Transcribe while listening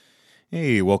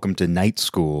Hey, welcome to night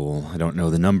school. I don't know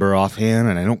the number offhand,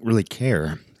 and I don't really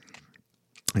care.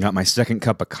 I got my second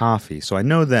cup of coffee, so I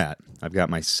know that. I've got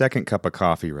my second cup of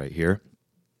coffee right here.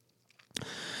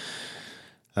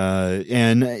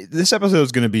 And this episode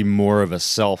is going to be more of a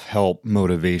self-help,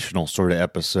 motivational sort of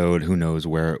episode. Who knows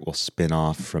where it will spin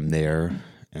off from there.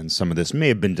 And some of this may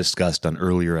have been discussed on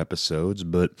earlier episodes,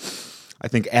 but I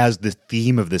think as the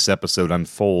theme of this episode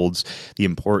unfolds, the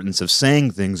importance of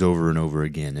saying things over and over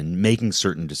again and making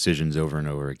certain decisions over and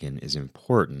over again is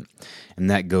important.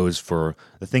 And that goes for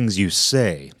the things you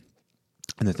say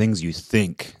and the things you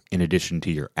think in addition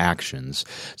to your actions.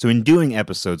 So in doing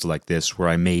episodes like this where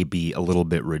I may be a little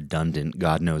bit redundant,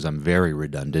 God knows I'm very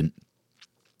redundant,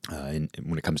 when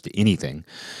it comes to anything.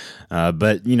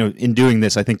 But, in doing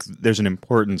this, I think there's an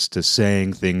importance to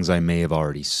saying things I may have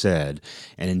already said.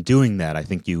 And in doing that, I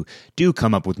think you do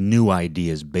come up with new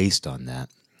ideas based on that.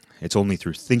 It's only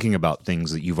through thinking about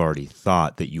things that you've already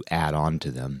thought that you add on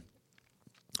to them.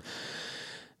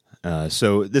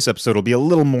 So this episode will be a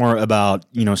little more about,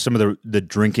 some of the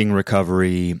drinking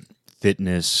recovery,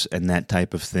 fitness, and that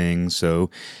type of thing.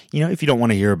 So, if you don't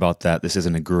want to hear about that, this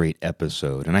isn't a great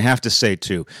episode. And I have to say,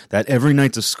 too, that Every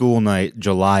Night's a School Night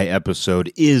July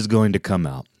episode is going to come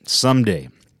out someday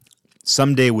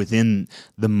within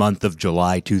the month of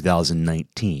July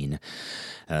 2019.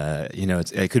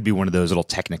 It could be one of those little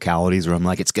technicalities where I'm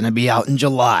like, it's going to be out in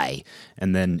July.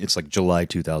 And then it's like July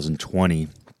 2020.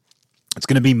 It's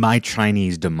going to be my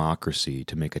Chinese democracy,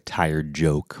 to make a tired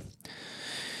joke.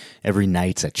 Every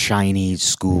night's a Chinese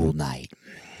school night.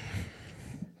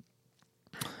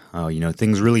 Oh,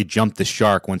 things really jumped the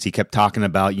shark once he kept talking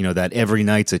about, that every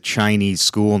night's a Chinese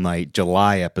school night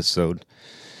July episode.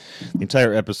 The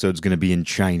entire episode's going to be in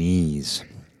Chinese.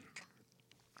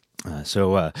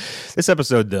 So this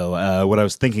episode, though, what I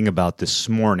was thinking about this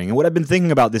morning, and what I've been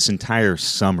thinking about this entire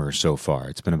summer so far,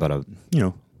 it's been about a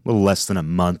little less than a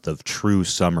month of true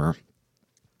summer,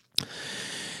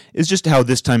 is just how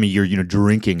this time of year,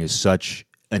 drinking is such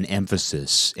an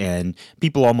emphasis, and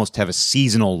people almost have a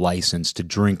seasonal license to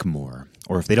drink more.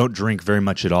 Or if they don't drink very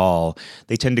much at all,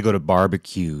 they tend to go to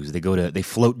barbecues. They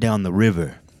float down the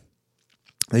river.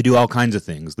 They do all kinds of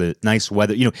things. The nice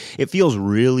weather, it feels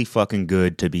really fucking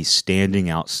good to be standing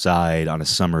outside on a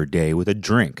summer day with a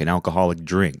drink, an alcoholic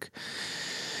drink.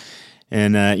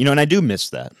 And and I do miss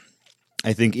that.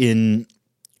 I think in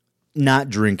not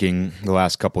drinking the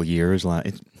last couple years,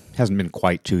 it hasn't been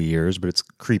quite 2 years, but it's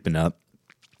creeping up.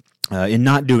 In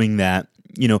not doing that,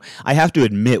 I have to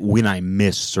admit when I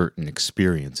miss certain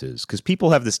experiences, because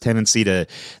people have this tendency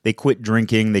they quit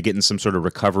drinking, they get in some sort of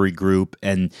recovery group,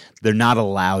 and they're not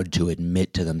allowed to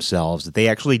admit to themselves that they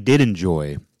actually did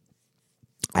enjoy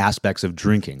aspects of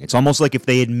drinking. It's almost like if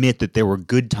they admit that there were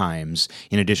good times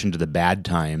in addition to the bad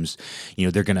times,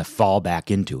 they're going to fall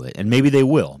back into it. And maybe they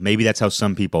will. Maybe that's how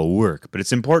some people work. But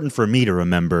it's important for me to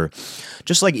remember,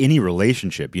 just like any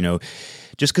relationship,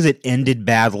 just because it ended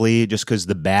badly, just because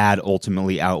the bad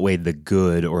ultimately outweighed the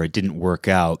good or it didn't work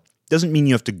out, doesn't mean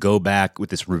you have to go back with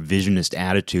this revisionist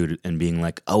attitude and being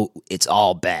like, oh, it's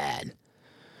all bad.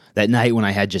 That night when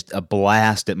I had just a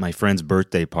blast at my friend's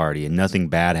birthday party and nothing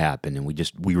bad happened and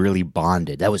we really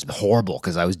bonded. That was horrible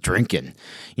because I was drinking.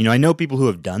 I know people who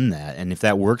have done that, and if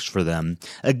that works for them,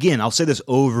 again, I'll say this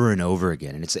over and over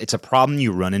again, and it's a problem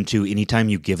you run into anytime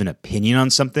you give an opinion on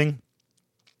something.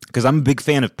 Because I'm a big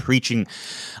fan of preaching.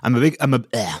 I'm a big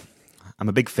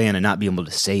fan of not being able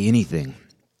to say anything.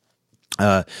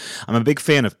 I'm a big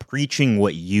fan of preaching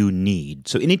what you need.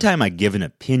 So anytime I give an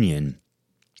opinion,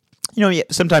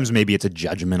 sometimes maybe it's a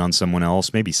judgment on someone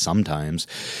else, maybe sometimes,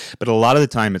 but a lot of the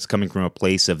time it's coming from a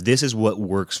place of this is what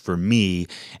works for me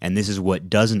and this is what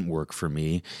doesn't work for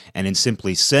me. And in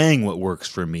simply saying what works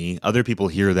for me, other people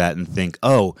hear that and think,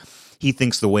 oh, he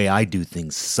thinks the way I do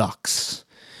things sucks.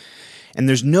 And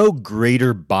there's no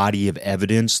greater body of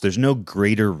evidence, there's no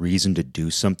greater reason to do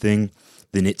something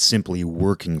than it simply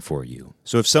working for you.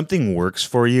 So if something works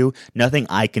for you, nothing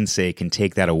I can say can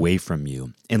take that away from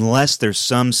you, unless there's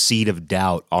some seed of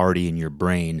doubt already in your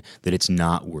brain that it's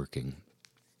not working.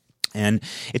 And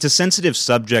it's a sensitive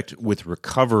subject with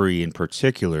recovery in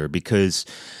particular because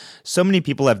so many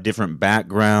people have different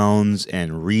backgrounds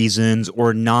and reasons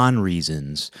or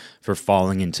non-reasons for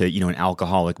falling into, an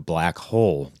alcoholic black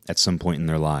hole at some point in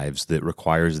their lives that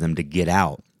requires them to get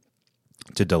out,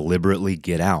 to deliberately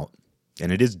get out.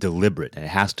 And it is deliberate, and it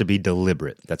has to be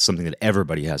deliberate. That's something that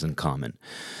everybody has in common.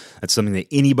 That's something that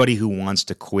anybody who wants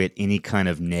to quit any kind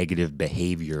of negative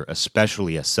behavior,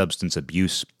 especially a substance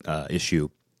abuse issue,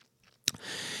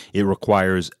 it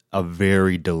requires a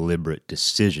very deliberate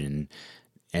decision,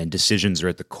 and decisions are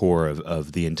at the core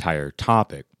of the entire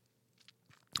topic.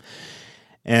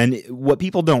 And what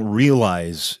people don't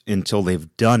realize until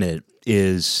they've done it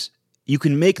is you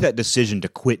can make that decision to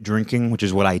quit drinking, which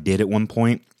is what I did at one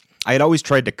point. I had always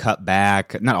tried to cut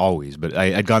back, not always, but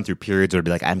I'd gone through periods where I'd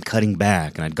be like, I'm cutting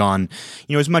back. And I'd gone,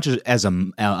 as much as a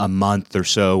month or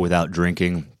so without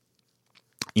drinking,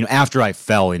 after I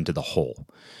fell into the hole.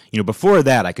 Before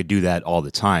that, I could do that all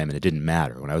the time, and it didn't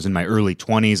matter. When I was in my early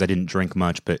 20s, I didn't drink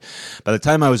much, but by the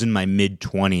time I was in my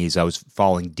mid-20s, I was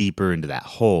falling deeper into that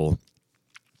hole.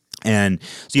 And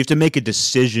so you have to make a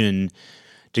decision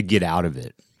to get out of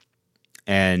it.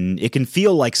 And it can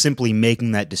feel like simply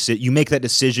making that decision. You make that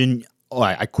decision,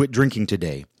 I quit drinking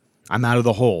today. I'm out of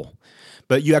the hole.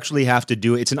 But you actually have to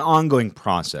do it. It's an ongoing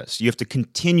process. You have to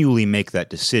continually make that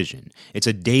decision. It's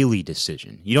a daily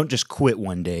decision. You don't just quit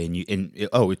one day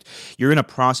you're in a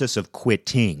process of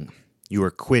quitting. You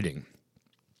are quitting.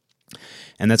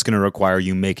 And that's going to require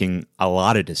you making a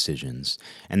lot of decisions.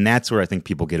 And that's where I think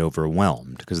people get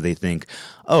overwhelmed because they think,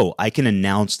 I can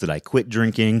announce that I quit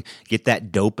drinking, get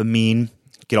that dopamine,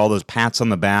 get all those pats on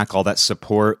the back, all that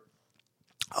support.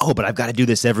 But I've got to do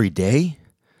this every day?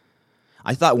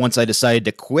 I thought once I decided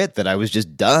to quit that I was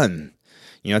just done.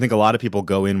 I think a lot of people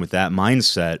go in with that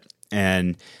mindset.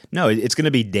 And no, it's going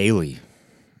to be daily.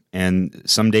 And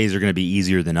some days are going to be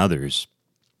easier than others.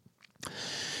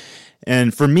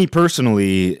 And for me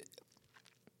personally,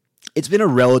 it's been a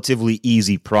relatively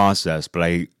easy process, but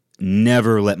I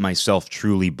never let myself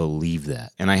truly believe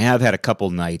that. And I have had a couple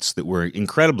nights that were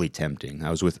incredibly tempting. I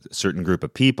was with a certain group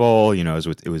of people,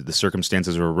 the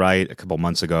circumstances were right. A couple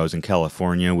months ago, I was in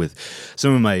California with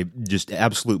some of my just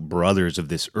absolute brothers of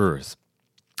this earth.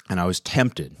 And I was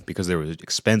tempted because there was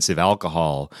expensive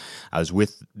alcohol. I was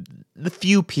with the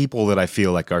few people that I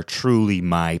feel like are truly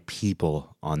my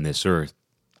people on this earth.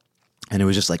 And it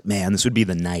was just like, man, this would be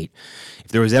the night.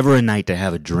 If there was ever a night to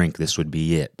have a drink, this would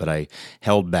be it. But I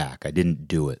held back. I didn't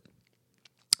do it.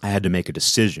 I had to make a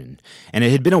decision. And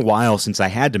it had been a while since I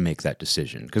had to make that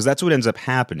decision. Because that's what ends up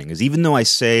happening, is even though I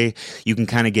say you can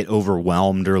kind of get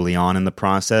overwhelmed early on in the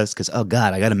process, because, oh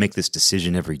God, I got to make this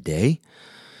decision every day.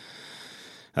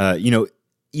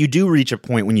 You do reach a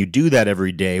point when you do that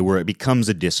every day where it becomes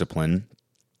a discipline.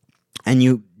 And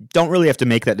you don't really have to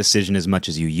make that decision as much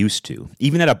as you used to,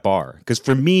 even at a bar. Because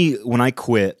for me, when I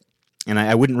quit, and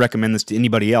I wouldn't recommend this to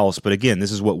anybody else, but again,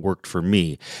 this is what worked for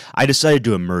me, I decided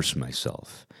to immerse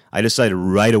myself. I decided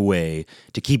right away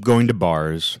to keep going to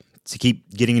bars, to keep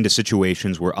getting into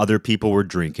situations where other people were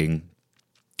drinking,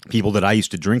 people that I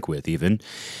used to drink with even,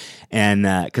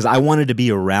 and because I wanted to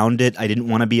be around it. I didn't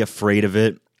want to be afraid of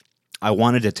it. I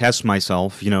wanted to test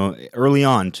myself, early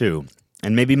on too.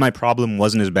 And maybe my problem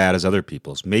wasn't as bad as other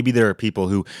people's. Maybe there are people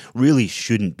who really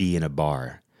shouldn't be in a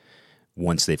bar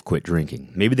once they've quit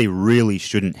drinking. Maybe they really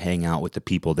shouldn't hang out with the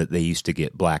people that they used to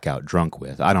get blackout drunk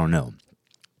with. I don't know.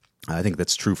 I think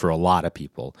that's true for a lot of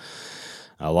people.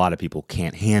 A lot of people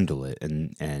can't handle it.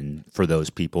 And for those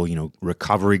people,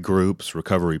 recovery groups,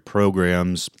 recovery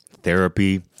programs,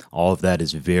 therapy, all of that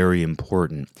is very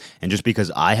important. And just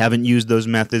because I haven't used those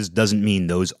methods doesn't mean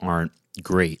those aren't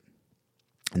great.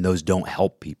 And those don't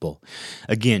help people.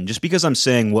 Again, just because I'm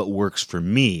saying what works for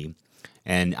me,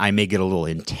 and I may get a little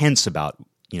intense about,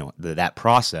 that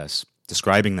process,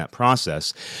 describing that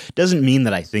process, doesn't mean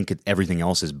that I think everything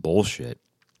else is bullshit.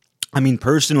 I mean,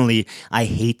 personally, I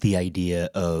hate the idea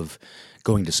of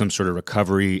going to some sort of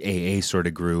recovery AA sort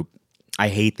of group. I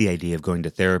hate the idea of going to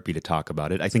therapy to talk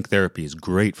about it. I think therapy is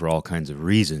great for all kinds of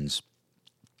reasons.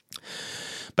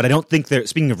 But I don't think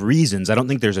speaking of reasons, I don't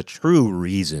think there's a true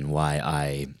reason why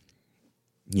I,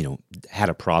 had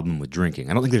a problem with drinking.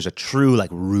 I don't think there's a true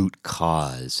root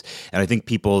cause. And I think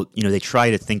people, they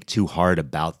try to think too hard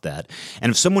about that.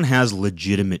 And if someone has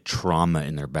legitimate trauma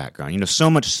in their background, so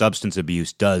much substance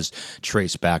abuse does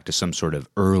trace back to some sort of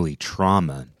early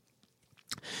trauma.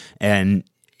 And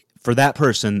for that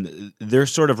person, their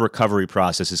sort of recovery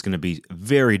process is going to be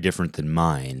very different than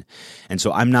mine. And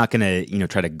so I'm not going to,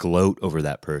 try to gloat over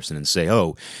that person and say,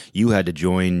 oh, you had to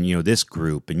join, this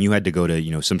group and you had to go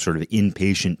to, some sort of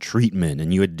inpatient treatment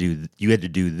and you had to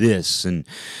do this. And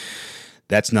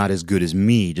that's not as good as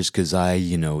me just because I,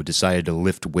 decided to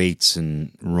lift weights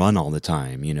and run all the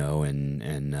time,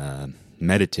 and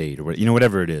meditate or,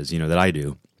 whatever it is, that I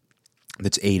do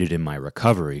that's aided in my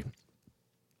recovery.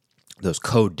 Those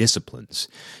code disciplines.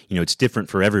 It's different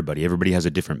for everybody. Everybody has a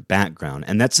different background.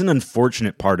 And that's an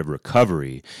unfortunate part of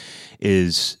recovery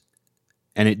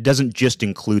and it doesn't just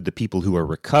include the people who are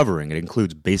recovering, it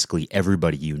includes basically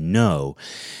everybody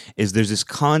is there's this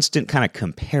constant kind of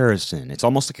comparison. It's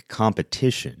almost like a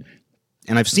competition.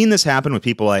 And I've seen this happen with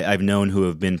people I've known who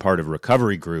have been part of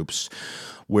recovery groups,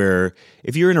 where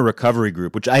if you're in a recovery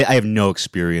group, which I have no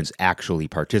experience actually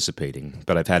participating,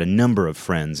 but I've had a number of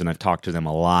friends and I've talked to them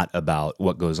a lot about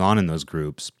what goes on in those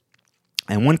groups.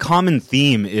 And one common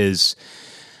theme is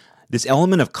this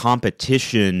element of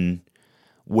competition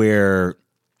where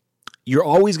you're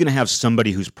always going to have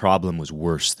somebody whose problem was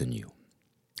worse than you.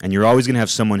 And you're always going to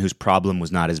have someone whose problem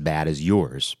was not as bad as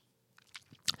yours.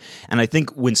 And I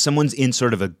think when someone's in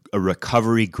sort of a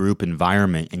recovery group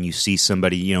environment and you see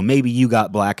somebody, maybe you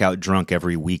got blackout drunk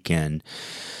every weekend,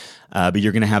 but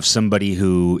you're going to have somebody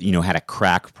who, had a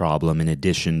crack problem in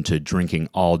addition to drinking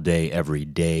all day, every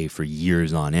day for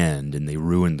years on end, and they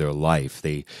ruined their life.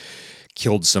 They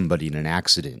killed somebody in an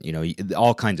accident,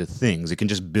 all kinds of things. It can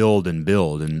just build and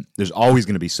build, and there's always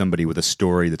going to be somebody with a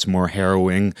story that's more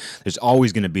harrowing. There's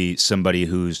always going to be somebody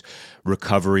whose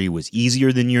recovery was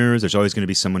easier than yours. There's always going to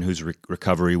be someone whose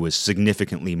recovery was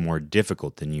significantly more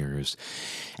difficult than yours.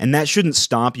 And that shouldn't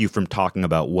stop you from talking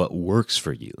about what works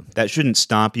for you. That shouldn't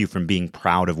stop you from being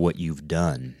proud of what you've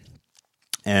done.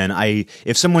 And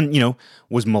if someone,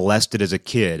 was molested as a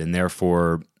kid and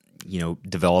therefore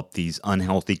developed these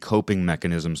unhealthy coping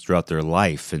mechanisms throughout their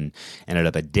life and ended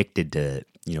up addicted to,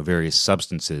 various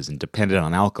substances and dependent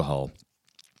on alcohol.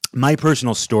 My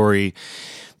personal story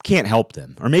can't help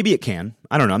them. Or maybe it can.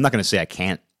 I don't know. I'm not going to say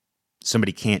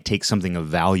somebody can't take something of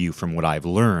value from what I've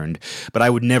learned, but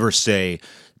I would never say,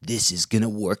 this is going to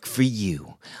work for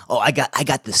you. Oh, I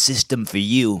got the system for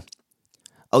you.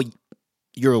 Oh,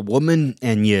 you're a woman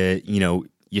and your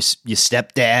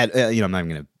stepdad, I'm not even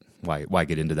going to, why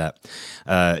get into that?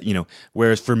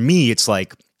 Whereas for me, it's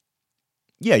like,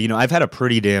 I've had a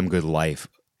pretty damn good life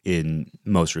in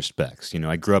most respects.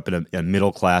 I grew up in a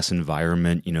middle-class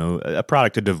environment, a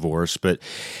product of divorce, but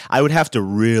I would have to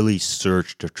really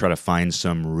search to try to find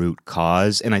some root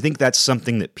cause. And I think that's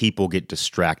something that people get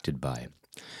distracted by.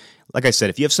 Like I said,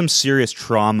 if you have some serious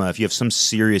trauma, if you have some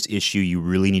serious issue you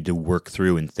really need to work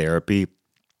through in therapy,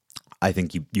 I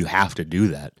think you have to do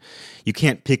that. You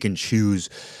can't pick and choose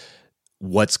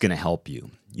what's going to help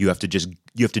you. You have to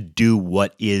do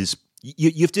what is,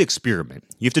 you have to experiment.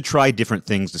 You have to try different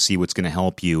things to see what's going to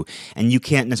help you, and you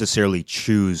can't necessarily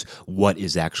choose what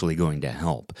is actually going to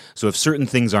help. So if certain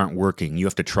things aren't working, you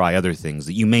have to try other things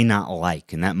that you may not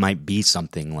like, and that might be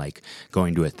something like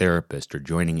going to a therapist or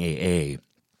joining AA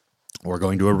or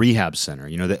going to a rehab center.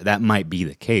 That might be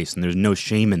the case, and there's no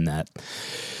shame in that.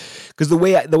 Because the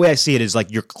way I see it is like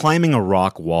you're climbing a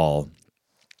rock wall.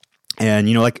 And,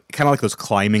 kind of like those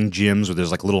climbing gyms where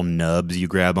there's like little nubs you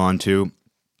grab onto.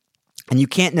 And you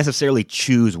can't necessarily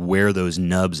choose where those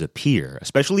nubs appear,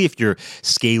 especially if you're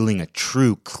scaling a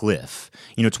true cliff.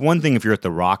 It's one thing if you're at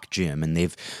the rock gym and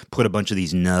they've put a bunch of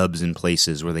these nubs in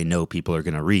places where they know people are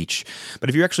going to reach. But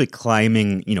if you're actually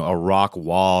climbing, a rock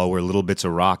wall where little bits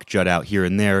of rock jut out here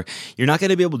and there, you're not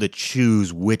going to be able to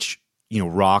choose which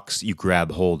rocks you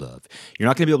grab hold of. You're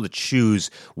not going to be able to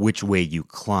choose which way you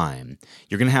climb.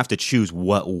 You're going to have to choose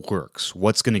what works,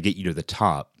 what's going to get you to the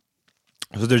top.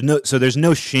 So there's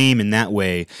no shame in that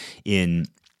way in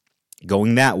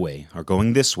going that way or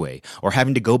going this way or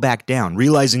having to go back down,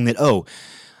 realizing that,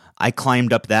 I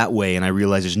climbed up that way and I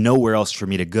realized there's nowhere else for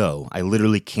me to go. I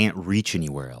literally can't reach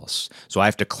anywhere else. So I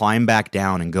have to climb back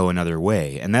down and go another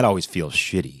way. And that always feels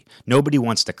shitty. Nobody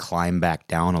wants to climb back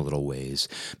down a little ways.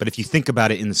 But if you think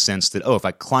about it in the sense that, if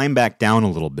I climb back down a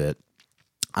little bit,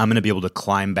 I'm going to be able to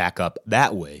climb back up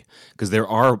that way because there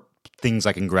are things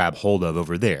I can grab hold of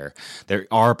over there. There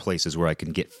are places where I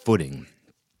can get footing.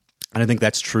 And I think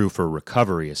that's true for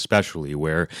recovery especially,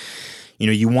 where,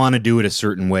 you want to do it a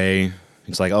certain way.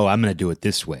 It's like, I'm going to do it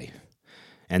this way.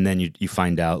 And then you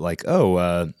find out like,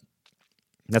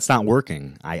 that's not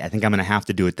working. I think I'm going to have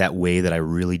to do it that way that I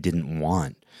really didn't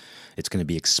want. It's going to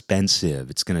be expensive.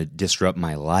 It's going to disrupt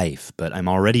my life, but I'm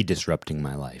already disrupting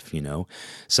my life,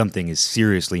 Something is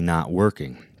seriously not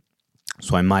working.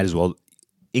 So I might as well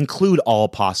include all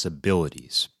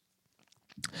possibilities.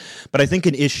 But I think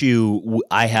an issue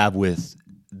I have with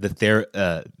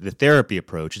the therapy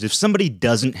approach is if somebody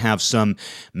doesn't have some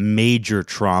major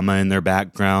trauma in their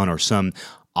background or some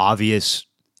obvious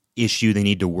issue they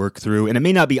need to work through, and it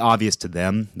may not be obvious to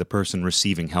them, the person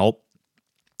receiving help,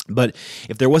 but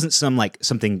if there wasn't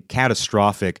something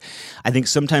catastrophic, I think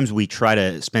sometimes we try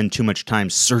to spend too much time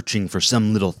searching for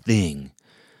some little thing.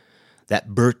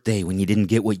 That birthday when you didn't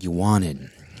get what you wanted.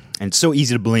 And it's so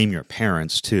easy to blame your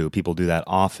parents, too. People do that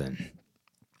often.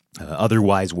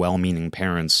 Otherwise well-meaning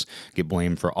parents get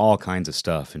blamed for all kinds of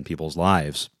stuff in people's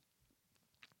lives.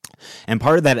 And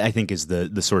part of that, I think, is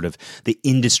the sort of the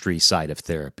industry side of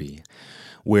therapy,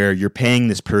 where you're paying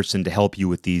this person to help you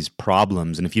with these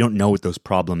problems. And if you don't know what those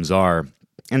problems are,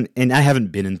 and I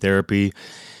haven't been in therapy,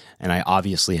 and I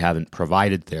obviously haven't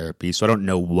provided therapy, so I don't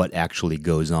know what actually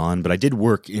goes on. But I did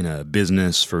work in a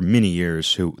business for many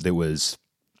years that was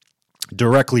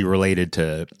directly related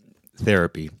to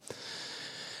therapy,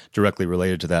 directly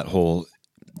related to that whole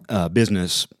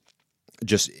business.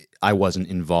 Just I wasn't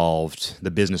involved.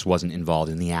 The business wasn't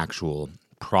involved in the actual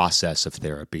process of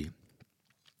therapy.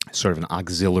 Sort of an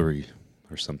auxiliary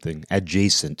or something,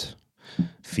 adjacent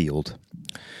field.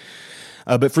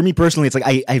 But for me personally, it's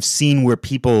like I've seen where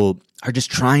people are just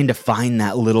trying to find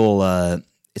that little,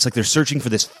 it's like they're searching for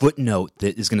this footnote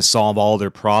that is going to solve all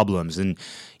their problems. And,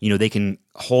 they can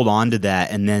hold on to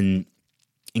that. And then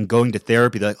in going to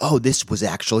therapy, they're like, oh, this was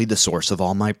actually the source of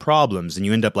all my problems. And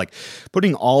you end up like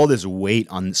putting all this weight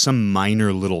on some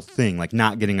minor little thing, like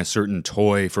not getting a certain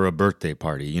toy for a birthday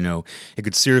party. It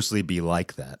could seriously be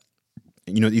like that.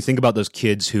 You think about those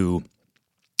kids who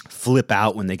flip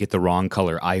out when they get the wrong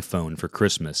color iPhone for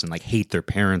Christmas and like hate their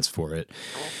parents for it.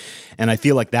 And I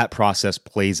feel like that process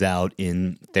plays out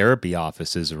in therapy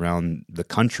offices around the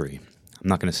country. I'm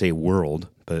not going to say world,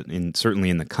 but certainly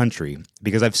in the country,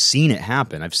 because I've seen it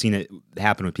happen. I've seen it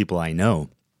happen with people I know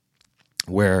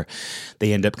where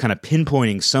they end up kind of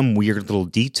pinpointing some weird little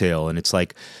detail. And it's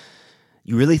like,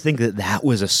 you really think that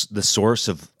was the source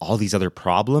of all these other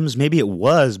problems? Maybe it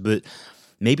was, but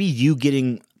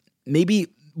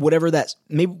whatever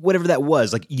that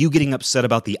was, like you getting upset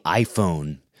about the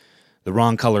iPhone, the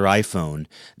wrong color iPhone,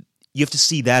 you have to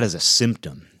see that as a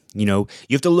symptom. You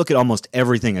have to look at almost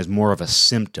everything as more of a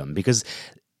symptom, because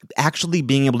actually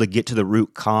being able to get to the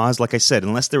root cause, like I said,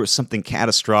 unless there was something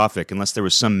catastrophic, unless there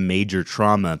was some major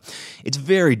trauma, it's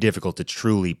very difficult to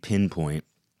truly pinpoint.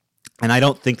 And I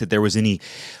don't think that there was any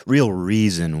real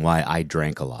reason why I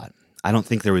drank a lot. I don't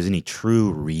think there was any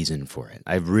true reason for it.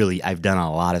 I've done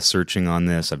a lot of searching on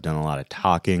this. I've done a lot of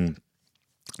talking,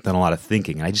 done a lot of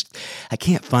thinking. And I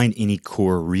can't find any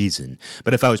core reason.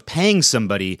 But if I was paying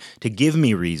somebody to give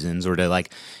me reasons or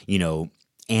to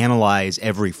analyze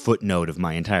every footnote of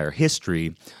my entire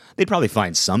history, they'd probably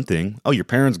find something. Oh, your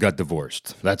parents got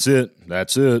divorced. That's it.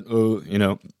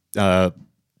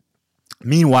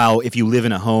 Meanwhile, if you live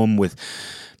in a home with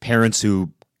parents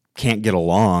who can't get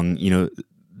along,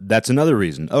 that's another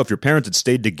reason. Oh, if your parents had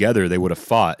stayed together, they would have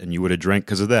fought and you would have drank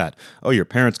because of that. Oh, your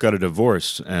parents got a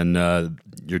divorce and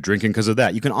you're drinking because of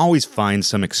that. You can always find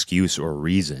some excuse or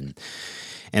reason.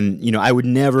 And, I would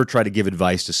never try to give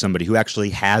advice to somebody who actually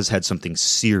has had something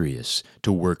serious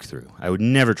to work through. I would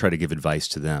never try to give advice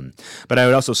to them. But I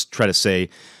would also try to say,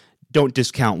 don't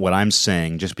discount what I'm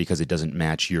saying just because it doesn't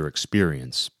match your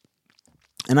experience.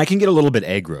 And I can get a little bit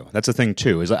aggro. That's the thing,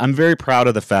 too, is I'm very proud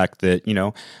of the fact that,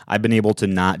 I've been able to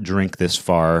not drink this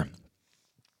far.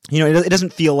 It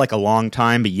doesn't feel like a long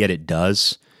time, but yet it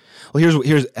does. Well,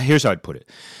 here's how I'd put it.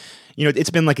 It's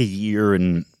been like a year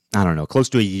and, I don't know, close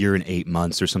to a year and 8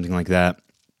 months or something like that.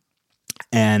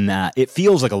 And it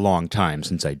feels like a long time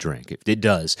since I drank. It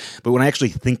does. But when I actually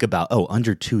think about,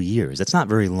 under 2 years, that's not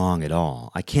very long at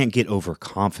all. I can't get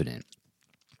overconfident.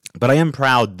 But I am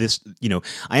proud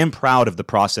I am proud of the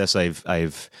process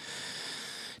I've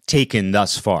taken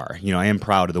thus far. I am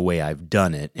proud of the way I've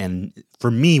done it. And for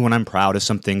me, when I'm proud of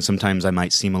something, sometimes I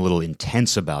might seem a little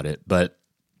intense about it, but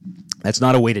that's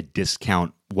not a way to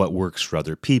discount what works for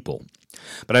other people.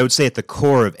 But I would say at the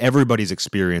core of everybody's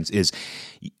experience is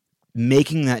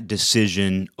making that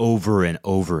decision over and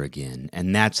over again.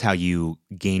 And that's how you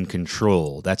gain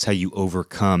control. That's how you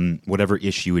overcome whatever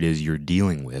issue it is you're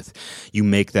dealing with. You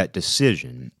make that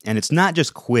decision. And it's not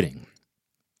just quitting.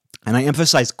 And I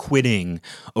emphasize quitting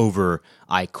over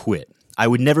I quit. I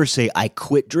would never say I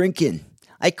quit drinking.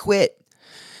 I quit.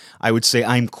 I would say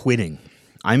I'm quitting.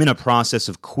 I'm in a process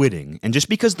of quitting. And just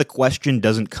because the question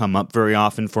doesn't come up very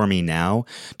often for me now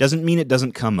doesn't mean it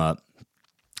doesn't come up.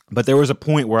 But there was a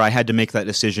point where I had to make that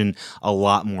decision a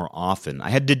lot more often. I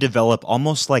had to develop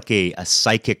almost like a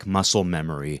psychic muscle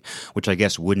memory, which I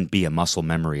guess wouldn't be a muscle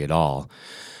memory at all.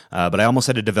 But I almost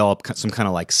had to develop some kind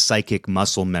of like psychic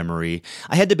muscle memory.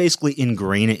 I had to basically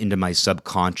ingrain it into my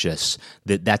subconscious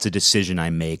that that's a decision I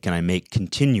make and I make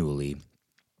continually.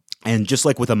 And just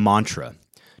like with a mantra,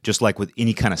 just like with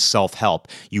any kind of self-help,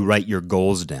 you write your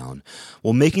goals down.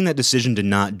 Well, making that decision to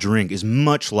not drink is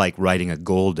much like writing a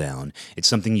goal down. It's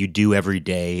something you do every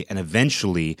day, and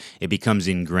eventually it becomes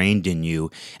ingrained in you,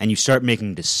 and you start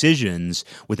making decisions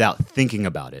without thinking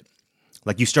about it.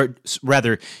 Like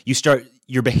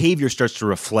your behavior starts to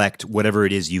reflect whatever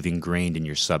it is you've ingrained in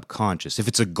your subconscious. If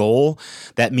it's a goal,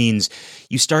 that means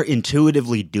you start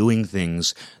intuitively doing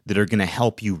things that are going to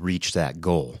help you reach that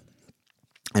goal.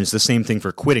 And it's the same thing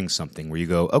for quitting something where you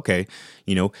go, okay,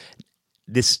 you know,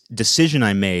 this decision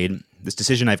I made, this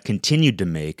decision I've continued to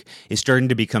make is starting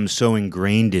to become so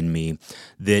ingrained in me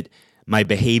that my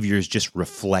behaviors just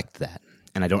reflect that.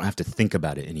 And I don't have to think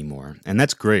about it anymore. And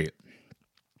that's great.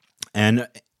 And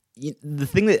the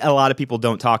thing that a lot of people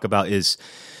don't talk about is,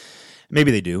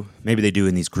 maybe they do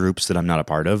in these groups that I'm not a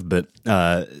part of, but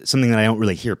something that I don't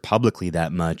really hear publicly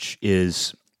that much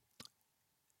is,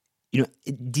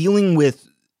 dealing with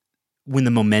when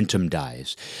the momentum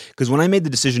dies. Because when I made the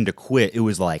decision to quit, it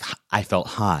was like I felt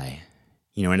high,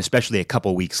 and especially a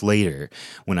couple weeks later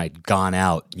when I'd gone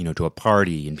out, to a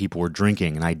party and people were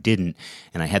drinking and I didn't,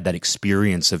 and I had that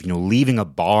experience of, leaving a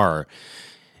bar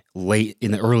late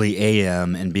in the early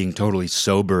AM and being totally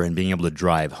sober and being able to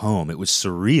drive home. It was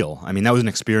surreal. I mean, that was an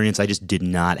experience I just did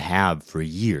not have for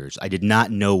years. I did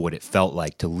not know what it felt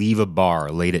like to leave a bar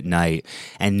late at night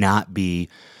and not be,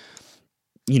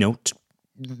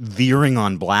 veering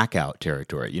on blackout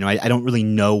territory. I don't really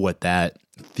know what that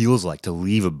feels like to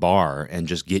leave a bar and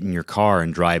just get in your car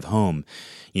and drive home,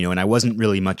 and I wasn't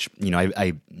really much,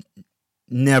 I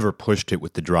never pushed it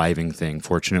with the driving thing.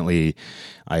 Fortunately,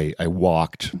 I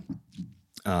walked,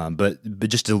 but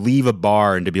just to leave a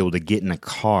bar and to be able to get in a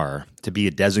car, to be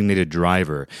a designated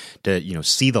driver, to,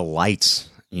 see the lights,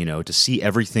 to see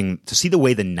everything, to see the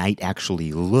way the night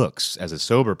actually looks as a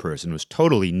sober person was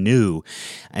totally new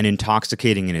and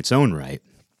intoxicating in its own right.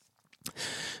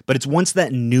 But it's once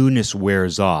that newness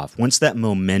wears off, once that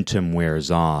momentum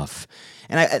wears off,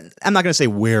 and I'm not going to say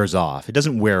wears off, it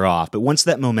doesn't wear off, but once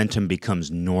that momentum becomes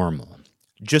normal,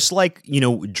 just like,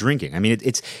 drinking. I mean,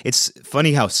 it's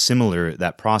funny how similar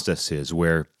that process is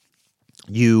where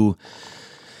you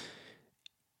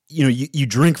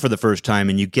drink for the first time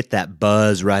and you get that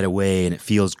buzz right away and it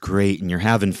feels great and you're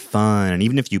having fun. And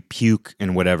even if you puke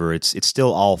and whatever, it's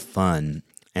still all fun.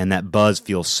 And that buzz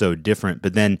feels so different.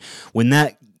 But then when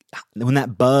that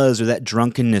buzz or that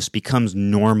drunkenness becomes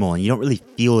normal and you don't really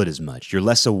feel it as much, you're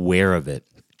less aware of it.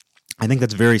 I think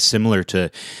that's very similar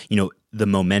to, the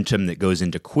momentum that goes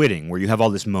into quitting, where you have all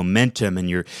this momentum and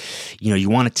you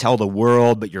want to tell the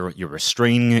world, but you're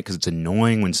restraining it because it's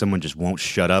annoying when someone just won't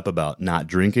shut up about not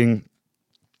drinking.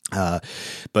 But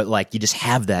like you just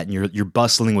have that and you're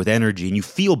bustling with energy and you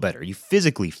feel better. You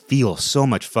physically feel so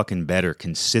much fucking better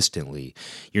consistently.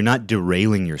 You're not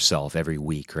derailing yourself every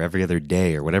week or every other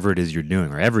day or whatever it is you're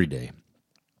doing, or every day.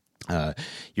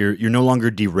 You're no longer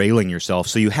derailing yourself,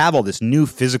 so you have all this new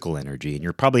physical energy, and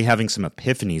you're probably having some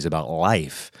epiphanies about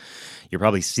life. You're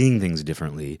probably seeing things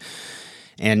differently.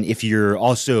 And if you're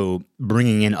also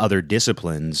bringing in other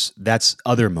disciplines, that's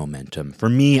other momentum. For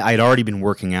me, I'd already been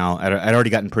working out. I'd already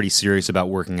gotten pretty serious about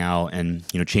working out and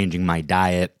changing my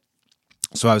diet.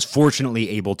 So I was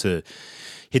fortunately able to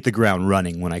hit the ground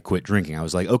running when I quit drinking. I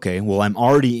was like, okay, well, I'm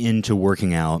already into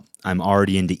working out. I'm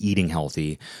already into eating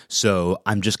healthy. So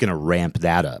I'm just going to ramp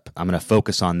that up. I'm going to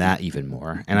focus on that even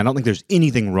more. And I don't think there's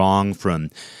anything wrong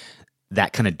from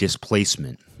that kind of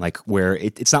displacement, like where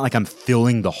it's not like I'm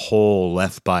filling the hole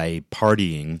left by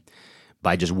partying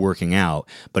by just working out,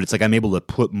 but it's like I'm able to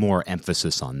put more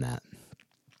emphasis on that.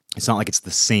 It's not like it's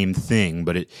the same thing,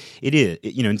 but it is,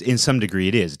 in some degree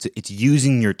it is. It's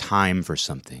using your time for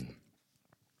something.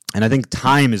 And I think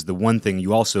time is the one thing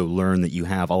you also learn that you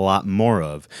have a lot more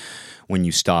of when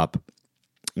you stop,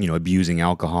 abusing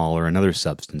alcohol or another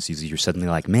substance. You're suddenly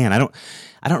like, man, I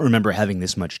don't remember having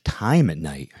this much time at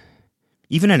night.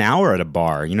 Even an hour at a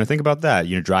bar, think about that.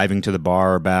 Driving to the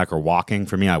bar or back or walking.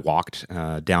 For me, I walked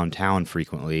downtown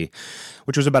frequently,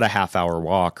 which was about a half-hour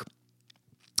walk.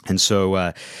 And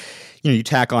so, you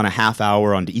tack on a half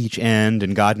hour onto each end,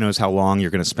 and God knows how long you're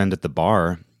going to spend at the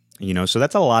bar. So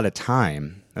that's a lot of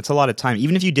time. That's a lot of time.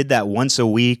 Even if you did that once a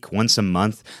week, once a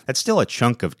month, that's still a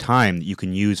chunk of time that you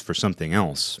can use for something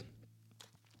else.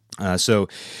 So,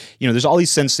 there's all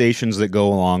these sensations that go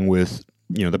along with,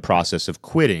 the process of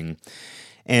quitting.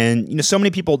 And, so many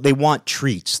people, they want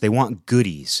treats, they want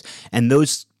goodies. And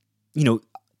those,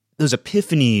 those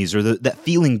epiphanies or that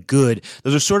feeling good,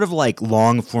 those are sort of like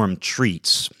long-form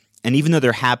treats. And even though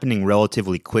they're happening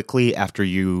relatively quickly after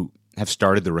you have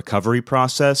started the recovery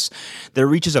process, there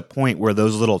reaches a point where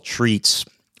those little treats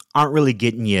aren't really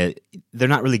getting you, they're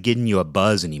not really getting you a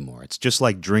buzz anymore. It's just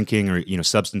like drinking or,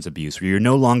 substance abuse, where you're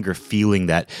no longer feeling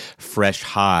that fresh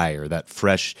high or that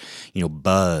fresh,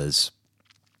 buzz.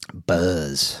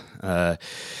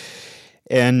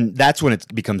 And that's when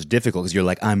it becomes difficult because you're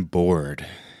like, I'm bored.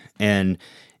 And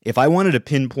if I wanted to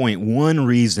pinpoint one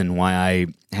reason why I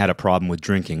had a problem with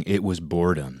drinking, it was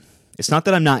boredom. It's not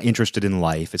that I'm not interested in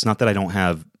life. It's not that I don't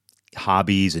have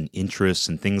hobbies and interests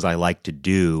and things I like to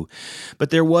do. But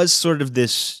there was sort of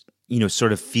this,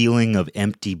 sort of feeling of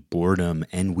empty boredom,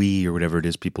 ennui, or whatever it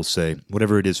is people say,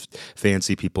 whatever it is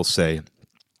fancy people say.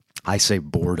 I say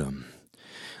boredom.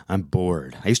 I'm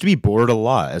bored. I used to be bored a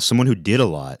lot. As someone who did a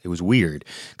lot, it was weird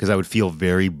because I would feel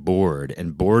very bored.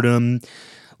 And boredom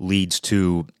leads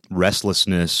to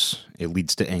restlessness. It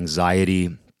leads to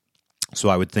anxiety. So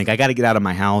I would think, I got to get out of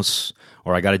my house,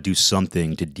 or I got to do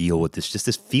something to deal with this, just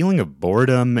this feeling of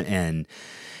boredom and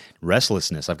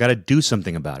restlessness. I've got to do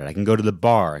something about it. I can go to the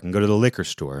bar. I can go to the liquor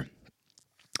store.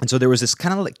 And so there was this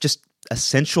kind of like just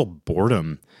essential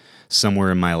boredom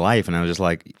somewhere in my life. And I was just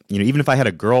like, even if I had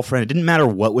a girlfriend, it didn't matter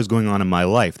what was going on in my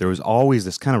life. There was always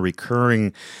this kind of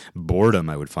recurring boredom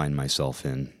I would find myself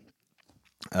in.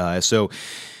 So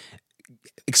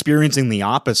experiencing the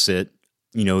opposite,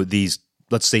 these,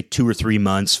 let's say 2 or 3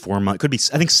 months, 4 months, could be,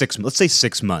 I think 6, let's say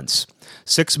 6 months.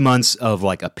 6 months of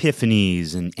like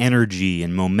epiphanies and energy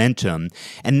and momentum.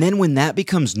 And then when that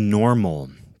becomes normal,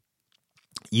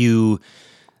 you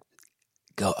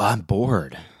go, I'm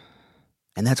bored.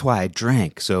 And that's why I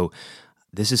drank. So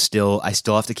I still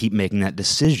have to keep making that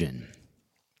decision.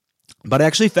 But I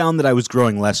actually found that I was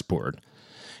growing less bored.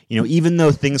 Even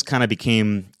though things kind of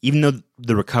became, even though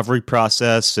the recovery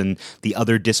process and the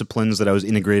other disciplines that I was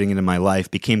integrating into my life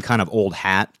became kind of old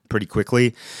hat pretty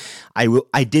quickly,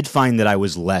 I did find that I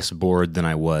was less bored than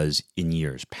I was in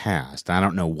years past. I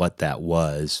don't know what that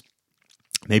was.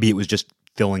 Maybe it was just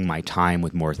filling my time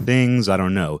with more things. I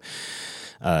don't know.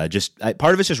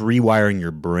 Part of it's just rewiring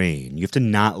your brain. You have to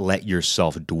not let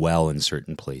yourself dwell in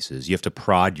certain places. You have to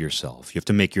prod yourself. You have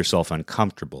to make yourself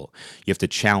uncomfortable. You have to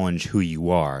challenge who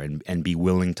you are and be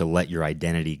willing to let your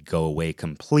identity go away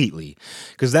completely.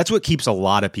 Because that's what keeps a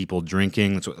lot of people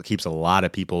drinking. That's what keeps a lot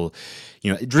of people,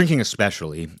 drinking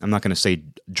especially. I'm not going to say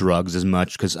drugs as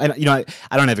much because I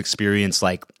don't have experience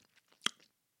like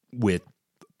with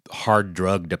hard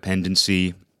drug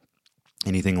dependency,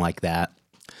 anything like that.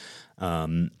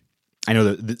 I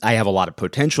know that I have a lot of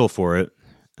potential for it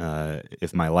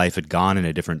if my life had gone in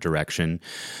a different direction,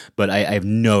 but I have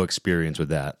no experience with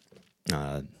that.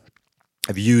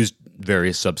 I've used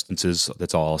various substances.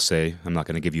 That's all I'll say. I'm not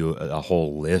going to give you a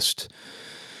whole list.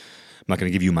 I'm not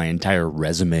going to give you my entire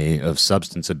resume of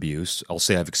substance abuse. I'll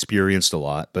say I've experienced a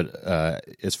lot, but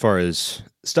as far as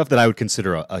stuff that I would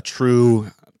consider a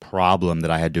true problem that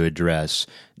I had to address,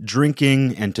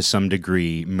 drinking and to some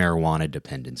degree marijuana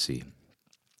dependency,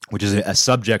 which is a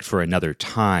subject for another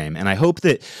time. And I hope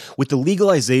that with the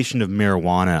legalization of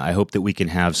marijuana, I hope that we can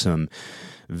have some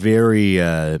very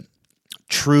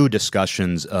true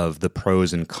discussions of the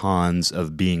pros and cons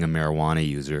of being a marijuana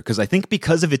user. Because I think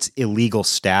because of its illegal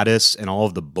status and all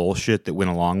of the bullshit that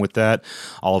went along with that,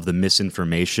 all of the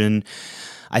misinformation,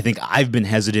 I think I've been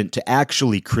hesitant to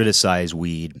actually criticize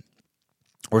weed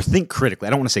or think critically. I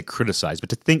don't want to say criticize, but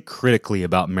to think critically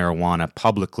about marijuana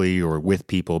publicly or with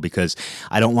people, because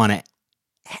I don't want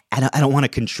to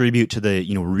contribute to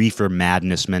the reefer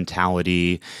madness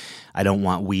mentality. I don't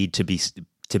want weed to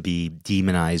be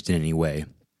demonized in any way.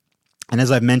 And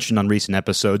as I've mentioned on recent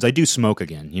episodes, I do smoke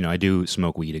again. I do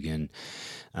smoke weed again,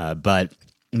 but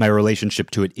my relationship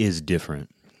to it is different.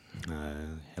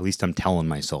 At least I'm telling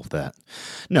myself that.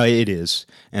 No, it is.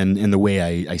 And the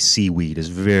way I see weed is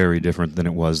very different than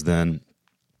it was then.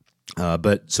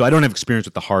 But so I don't have experience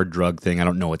with the hard drug thing. I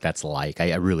don't know what that's like.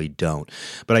 I really don't.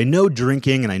 But I know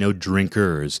drinking and I know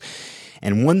drinkers.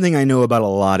 And one thing I know about a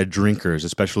lot of drinkers,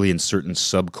 especially in certain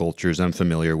subcultures I'm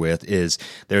familiar with, is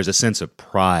there's a sense of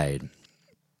pride.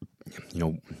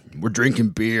 We're drinking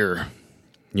beer.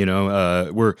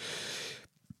 We're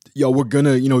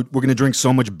gonna drink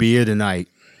so much beer tonight.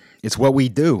 It's what we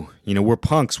do. We're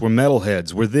punks, we're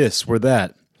metalheads, we're this, we're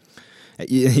that.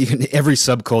 Every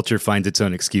subculture finds its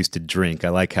own excuse to drink. I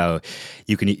like how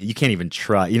you can't even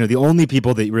try. The only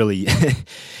people that really,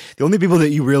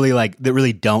 you really like that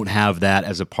really don't have that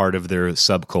as a part of their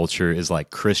subculture is like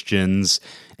Christians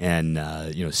and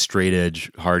straight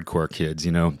edge hardcore kids.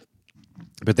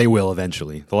 But they will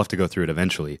eventually. They'll have to go through it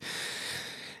eventually.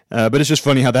 But it's just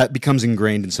funny how that becomes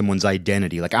ingrained in someone's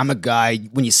identity. Like, I'm a guy,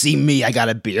 when you see me, I got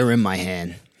a beer in my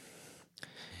hand.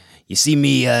 You see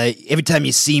me, every time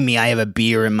you see me, I have a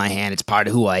beer in my hand. It's part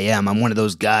of who I am. I'm one of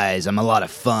those guys. I'm a lot of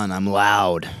fun. I'm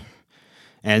loud.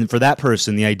 And for that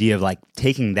person, the idea of like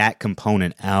taking that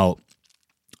component out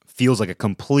feels like a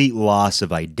complete loss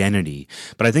of identity.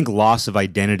 But I think loss of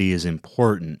identity is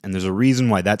important. And there's a reason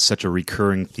why that's such a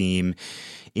recurring theme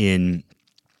in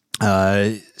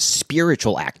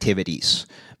spiritual activities,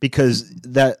 because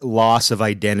that loss of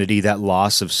identity, that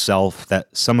loss of self, that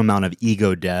some amount of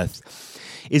ego death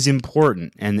is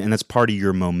important, and that's part of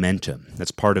your momentum.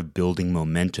 That's part of building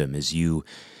momentum, is you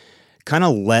kind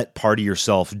of let part of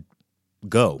yourself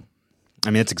go. I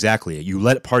mean, that's exactly it. You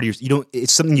let part of your, you don't,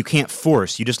 it's something you can't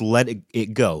force. You just let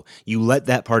it go. You let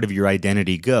that part of your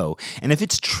identity go. And if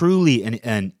it's truly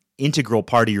an integral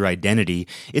part of your identity,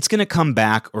 it's going to come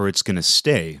back or it's going to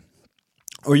stay.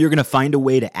 Or you're going to find a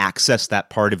way to access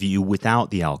that part of you without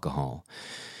the alcohol.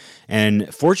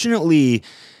 And fortunately,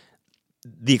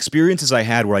 the experiences I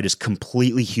had where I just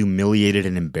completely humiliated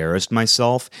and embarrassed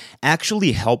myself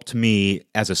actually helped me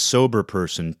as a sober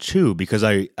person too, because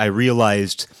I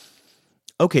realized,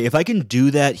 okay, if I can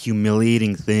do that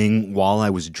humiliating thing while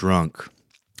I was drunk,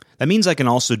 that means I can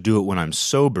also do it when I'm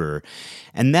sober.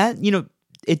 And that,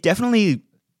 it definitely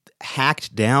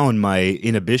hacked down my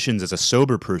inhibitions as a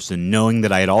sober person, knowing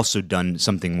that I had also done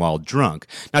something while drunk.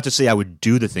 Not to say I would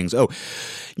do the things,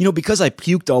 because I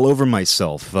puked all over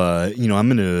myself, in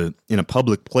a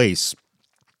public place,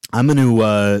 I'm going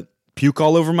to puke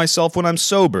all over myself when I'm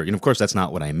sober. Of course, that's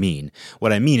not what I mean.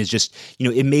 What I mean is just,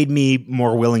 it made me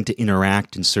more willing to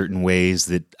interact in certain ways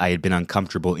that I had been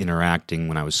uncomfortable interacting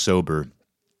when I was sober.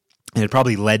 And it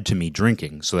probably led to me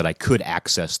drinking so that I could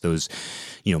access those,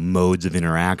 modes of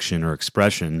interaction or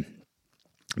expression.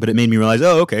 But it made me realize,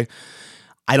 okay,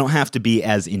 I don't have to be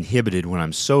as inhibited when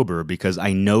I'm sober because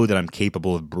I know that I'm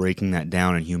capable of breaking that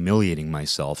down and humiliating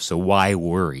myself. So why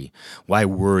worry? Why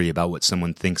worry about what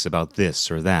someone thinks about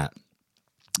this or that?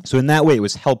 So in that way, it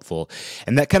was helpful.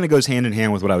 And that kind of goes hand in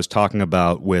hand with what I was talking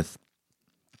about with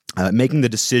making the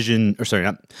decision, I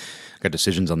got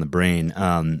decisions on the brain.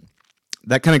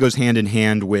 That kind of goes hand in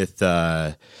hand with,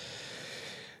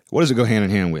 what does it go hand in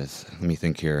hand with? Let me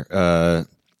think here.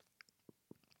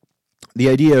 The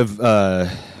idea of,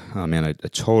 a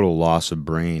total loss of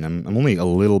brain. I'm only a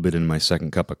little bit in my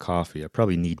second cup of coffee. I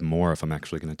probably need more if I'm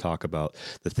actually going to talk about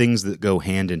the things that go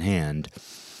hand in hand.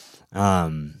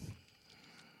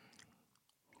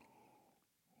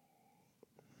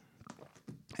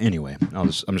 Anyway,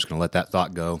 I'm just going to let that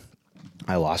thought go.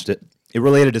 I lost it. It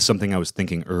related to something I was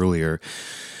thinking earlier,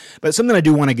 but something I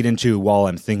do want to get into while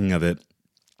I'm thinking of it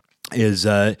is,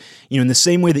 in the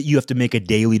same way that you have to make a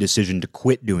daily decision to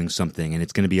quit doing something, and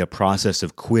it's going to be a process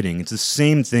of quitting, it's the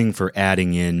same thing for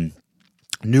adding in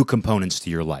new components to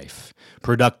your life,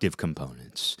 productive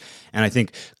components. And I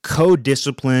think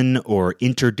co-discipline or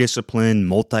interdiscipline,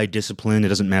 multidiscipline, it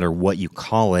doesn't matter what you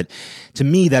call it, to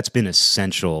me that's been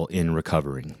essential in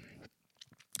recovering.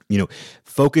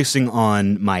 Focusing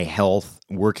on my health,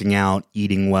 working out,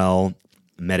 eating well,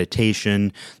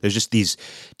 meditation. There's just these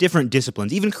different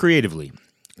disciplines, even creatively.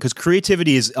 Because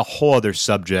creativity is a whole other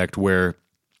subject where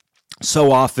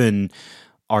so often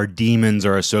our demons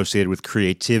are associated with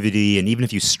creativity. And even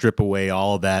if you strip away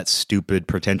all that stupid,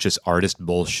 pretentious artist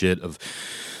bullshit of,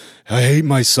 I hate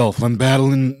myself, I'm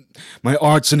battling, my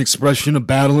art's an expression of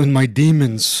battling my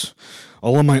demons.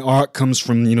 All of my art comes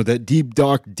from, that deep,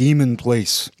 dark demon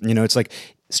place. It's like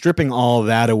stripping all of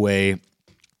that away,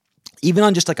 even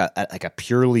on just like a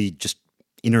purely just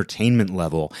entertainment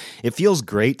level. It feels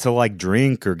great to like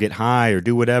drink or get high or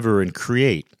do whatever and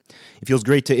create. It feels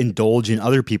great to indulge in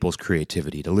other people's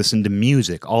creativity, to listen to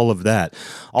music, all of that.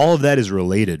 All of that is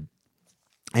related.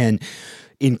 And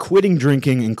in quitting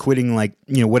drinking and quitting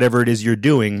whatever it is you're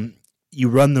doing, you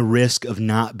run the risk of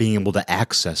not being able to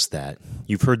access that.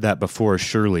 You've heard that before,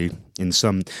 surely, in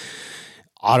some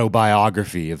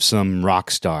autobiography of some rock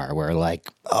star where I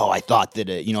thought that,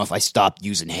 if I stopped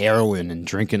using heroin and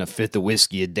drinking a fifth of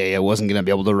whiskey a day, I wasn't going to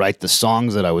be able to write the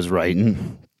songs that I was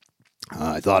writing.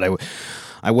 I thought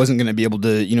I wasn't going to be able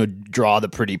to, draw the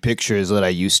pretty pictures that I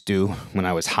used to when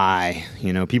I was high.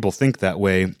 People think that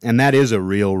way, and that is a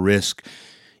real risk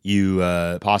you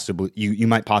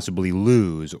might possibly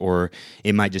lose, or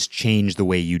it might just change the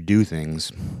way you do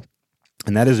things.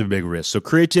 And that is a big risk. So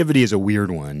creativity is a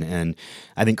weird one, and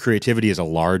I think creativity is a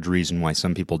large reason why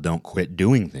some people don't quit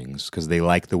doing things, because they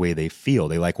like the way they feel.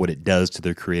 They like what it does to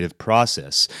their creative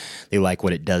process. They like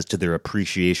what it does to their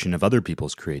appreciation of other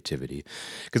people's creativity.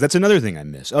 Because that's another thing I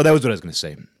miss. Oh, that was what I was going to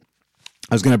say.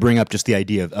 I was going to bring up just the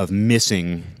idea of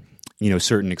missing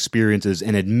certain experiences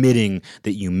and admitting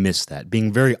that you miss that,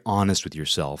 being very honest with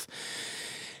yourself.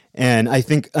 And I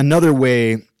think another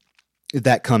way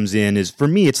that comes in is, for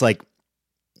me, it's like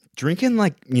drinking,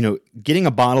 getting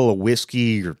a bottle of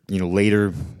whiskey, or,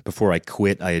 later before I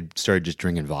quit, I had started just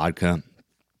drinking vodka.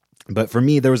 But for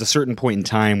me, there was a certain point in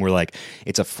time where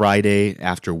it's a Friday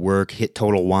after work, hit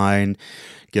Total Wine,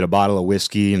 get a bottle of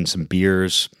whiskey and some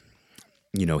beers,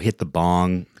 hit the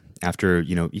bong after,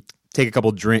 you take a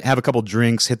couple have a couple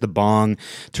drinks, hit the bong,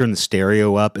 turn the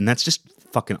stereo up, and that's just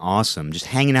fucking awesome. Just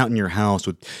hanging out in your house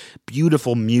with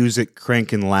beautiful music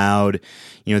cranking loud.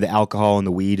 The alcohol and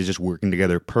the weed is just working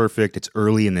together perfect. It's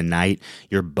early in the night.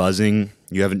 You're buzzing.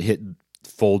 You haven't hit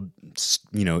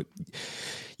you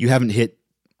haven't hit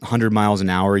 100 miles an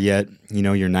hour yet.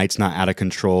 Your night's not out of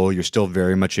control. You're still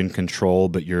very much in control,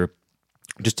 but you're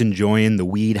just enjoying the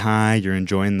weed high. You're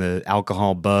enjoying the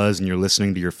alcohol buzz, and you're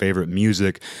listening to your favorite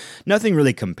music. Nothing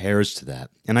really compares to that.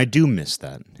 And I do miss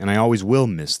that. And I always will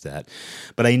miss that.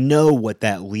 But I know what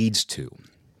that leads to.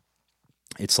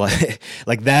 It's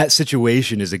like that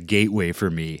situation is a gateway for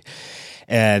me.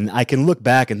 And I can look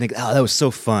back and think, oh, that was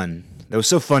so fun. That was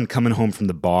so fun coming home from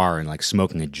the bar and like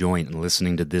smoking a joint and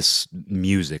listening to this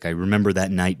music. I remember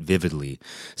that night vividly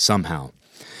somehow.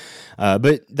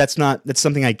 But that's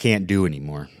something I can't do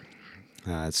anymore.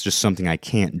 It's just something I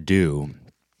can't do.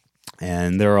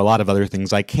 And there are a lot of other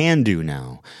things I can do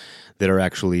now that are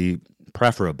actually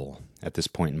preferable at this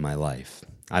point in my life.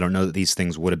 I don't know that these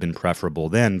things would have been preferable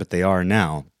then, but they are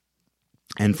now.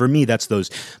 And for me, that's those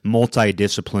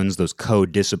multi-disciplines, those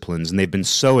co-disciplines, and they've been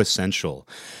so essential.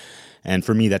 And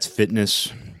for me, that's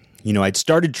fitness. I'd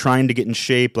started trying to get in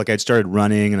shape, like I'd started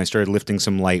running and I started lifting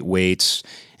some light weights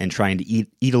and trying to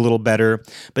eat a little better.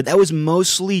 But that was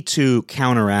mostly to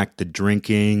counteract the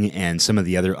drinking and some of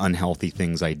the other unhealthy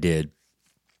things I did.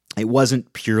 It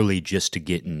wasn't purely just to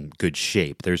get in good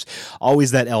shape. There's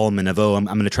always that element of, I'm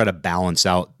going to try to balance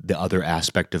out the other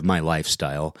aspect of my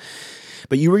lifestyle.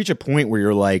 But you reach a point where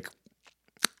you're like,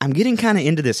 I'm getting kind of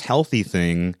into this healthy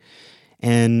thing,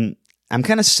 and I'm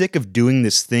kind of sick of doing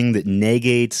this thing that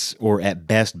negates or at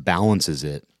best balances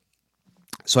it.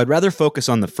 So I'd rather focus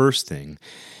on the first thing.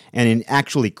 And in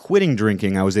actually quitting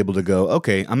drinking, I was able to go,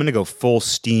 okay, I'm going to go full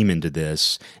steam into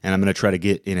this, and I'm going to try to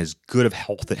get in as good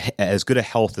a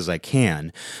health as I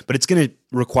can. But it's going to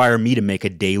require me to make a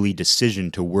daily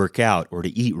decision to work out or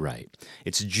to eat right.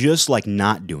 It's just like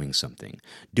not doing something.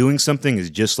 Doing something is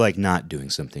just like not doing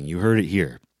something. You heard it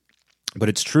here. But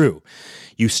it's true.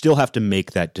 You still have to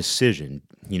make that decision.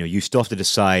 You still have to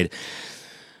decide,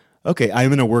 okay, I'm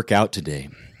going to work out today.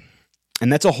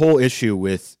 And that's a whole issue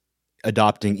with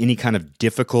adopting any kind of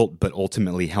difficult but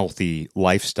ultimately healthy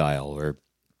lifestyle or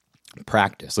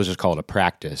practice. Let's just call it a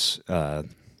practice,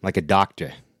 like a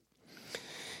doctor.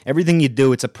 Everything you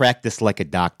do, it's a practice like a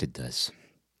doctor does.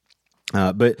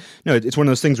 But no, it's one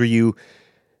of those things where you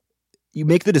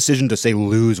make the decision to, say,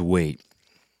 lose weight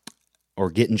or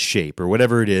get in shape or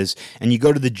whatever it is, and you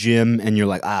go to the gym and you're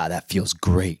like, that feels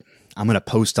great. I'm going to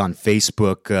post on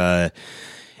Facebook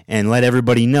and let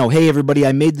everybody know, hey, everybody,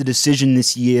 I made the decision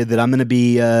this year that I'm going to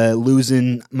be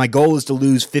my goal is to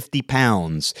lose 50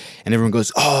 pounds. And everyone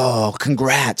goes, oh,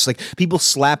 congrats. Like, people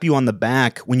slap you on the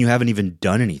back when you haven't even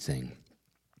done anything.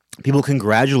 People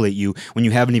congratulate you when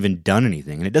you haven't even done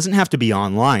anything. And it doesn't have to be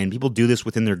online. People do this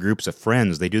within their groups of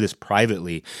friends. They do this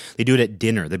privately. They do it at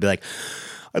dinner. They'd be like,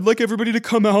 I'd like everybody to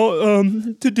come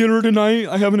out to dinner tonight.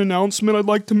 I have an announcement I'd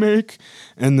like to make.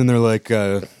 And then they're like,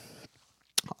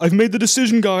 I've made the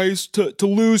decision, guys, to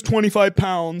lose 25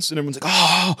 pounds. And everyone's like,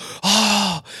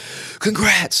 oh,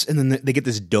 congrats. And then they get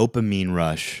this dopamine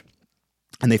rush,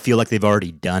 and they feel like they've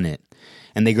already done it.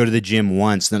 And they go to the gym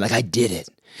once, and they're like, I did it.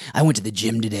 I went to the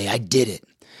gym today. I did it.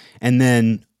 And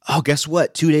then, guess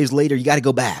what? 2 days later, you got to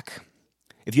go back.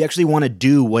 If you actually want to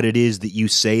do what it is that you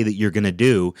say that you're going to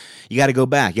do, you got to go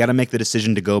back. You got to make the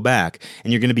decision to go back.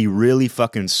 And you're going to be really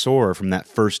fucking sore from that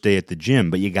first day at the gym,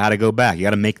 but you got to go back. You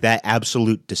got to make that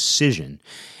absolute decision.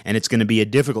 And it's going to be a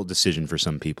difficult decision for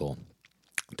some people,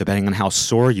 depending on how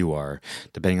sore you are,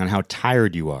 depending on how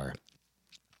tired you are.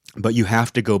 But you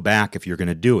have to go back if you're going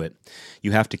to do it.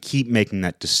 You have to keep making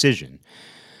that decision.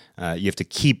 You have to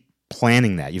keep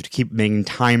planning that. You have to keep making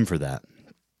time for that.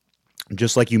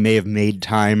 Just like you may have made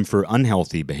time for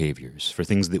unhealthy behaviors, for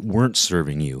things that weren't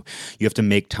serving you. You have to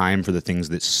make time for the things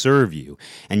that serve you,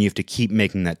 and you have to keep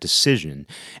making that decision.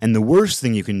 And the worst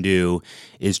thing you can do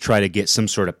is try to get some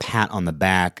sort of pat on the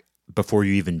back before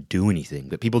you even do anything.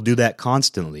 But people do that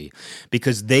constantly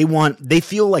because they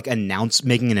feel like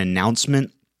making an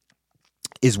announcement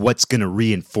is what's going to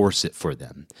reinforce it for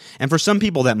them. And for some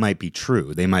people, that might be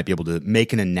true. They might be able to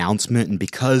make an announcement, and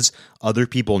because other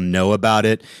people know about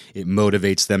it, it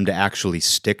motivates them to actually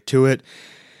stick to it.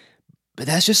 But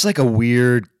that's just like a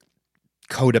weird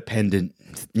codependent,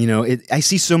 I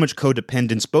see so much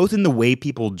codependence, both in the way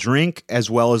people drink as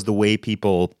well as the way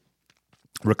people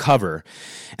recover.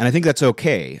 And I think that's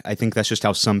okay. I think that's just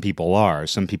how some people are.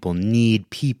 Some people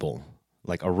need people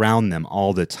like around them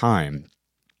all the time.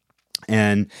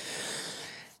 And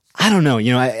I don't know,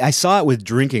 I saw it with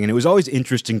drinking, and it was always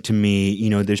interesting to me.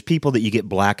 There's people that you get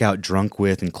blackout drunk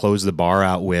with and close the bar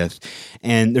out with.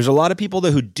 And there's a lot of people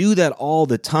who do that all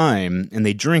the time, and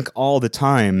they drink all the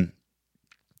time,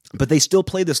 but they still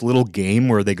play this little game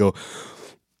where they go,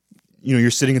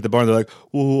 you're sitting at the bar and they're like,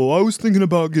 well, I was thinking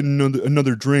about getting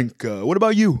another drink. What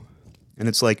about you? And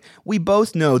it's like, we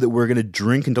both know that we're going to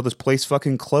drink until this place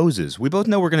fucking closes. We both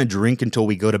know we're going to drink until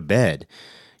we go to bed.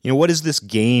 What is this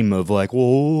game of like,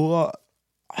 well,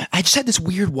 I just had this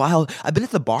I've been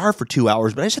at the bar for 2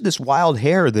 hours, but I just had this wild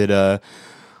hair that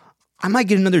I might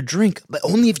get another drink, but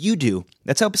only if you do.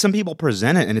 That's how some people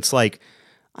present it. And it's like,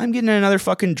 I'm getting another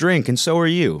fucking drink and so are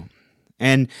you.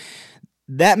 And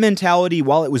that mentality,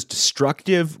 while it was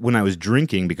destructive when I was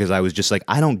drinking, because I was just like,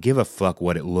 I don't give a fuck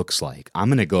what it looks like. I'm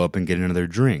going to go up and get another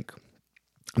drink.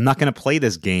 I'm not going to play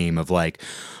this game of like,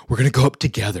 we're going to go up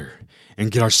together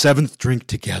and get our 7th drink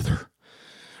together.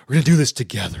 We're going to do this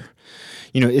together.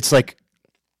 It's like,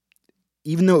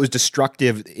 even though it was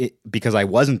destructive because I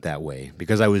wasn't that way,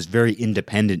 because I was very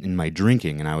independent in my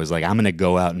drinking, and I was like, I'm going to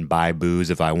go out and buy booze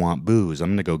if I want booze. I'm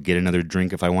going to go get another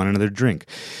drink if I want another drink.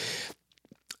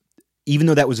 Even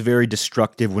though that was very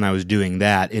destructive when I was doing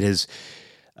that, it has,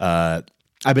 I've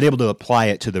been able to apply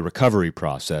it to the recovery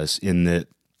process in that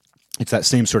it's that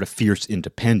same sort of fierce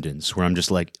independence where I'm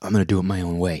just like, I'm going to do it my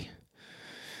own way.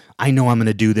 I know I'm going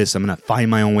to do this. I'm going to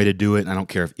find my own way to do it. I don't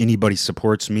care if anybody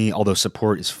supports me, although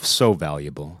support is so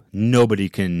valuable. Nobody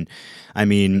can,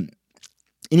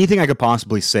 anything I could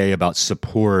possibly say about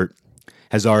support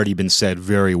has already been said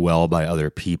very well by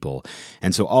other people.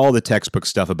 And so all the textbook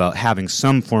stuff about having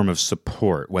some form of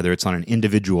support, whether it's on an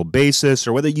individual basis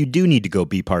or whether you do need to go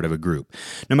be part of a group,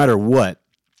 no matter what,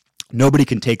 nobody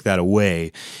can take that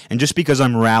away. And just because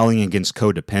I'm rallying against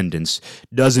codependence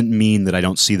doesn't mean that I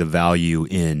don't see the value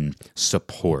in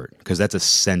support, because that's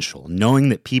essential. Knowing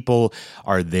that people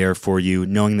are there for you,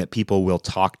 knowing that people will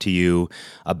talk to you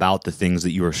about the things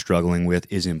that you are struggling with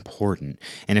is important.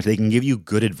 And if they can give you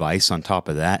good advice on top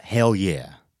of that, hell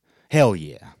yeah. Hell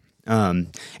yeah.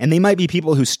 And they might be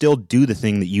people who still do the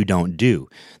thing that you don't do.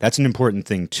 That's an important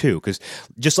thing too, because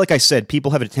just like I said,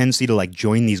 people have a tendency to like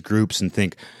join these groups and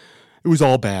think, it was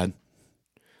all bad.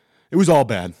 It was all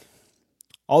bad.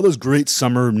 All those great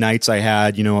summer nights I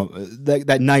had,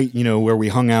 that night, where we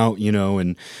hung out,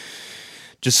 and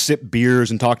just sipped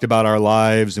beers and talked about our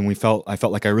lives, and I felt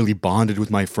like I really bonded with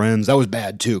my friends. That was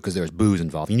bad too, because there was booze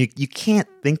involved. And you can't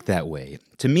think that way.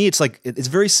 To me, it's like, it's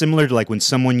very similar to like when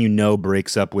someone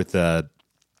breaks up with their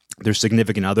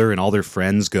significant other and all their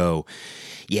friends go,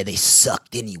 yeah, they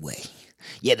sucked anyway.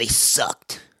 Yeah, they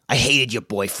sucked. I hated your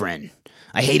boyfriend.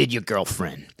 I hated your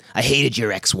girlfriend. I hated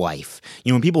your ex-wife.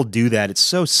 When people do that, it's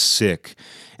so sick.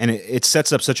 And it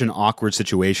sets up such an awkward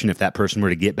situation if that person were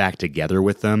to get back together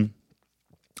with them.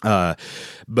 But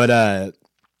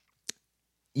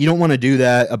you don't want to do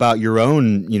that about your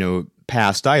own,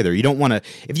 past either. You don't want to,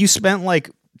 if you spent like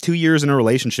 2 years in a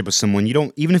relationship with someone,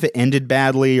 even if it ended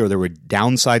badly or there were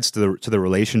downsides to the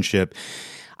relationship,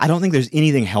 I don't think there's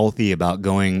anything healthy about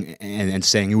going and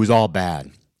saying it was all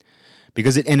bad.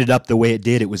 Because it ended up the way it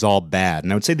did, it was all bad.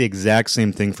 And I would say the exact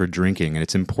same thing for drinking. And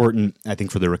it's important, I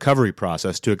think, for the recovery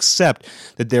process to accept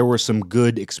that there were some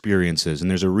good experiences.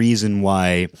 And there's a reason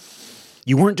why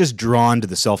you weren't just drawn to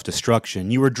the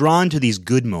self-destruction. You were drawn to these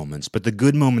good moments, but the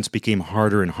good moments became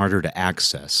harder and harder to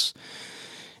access.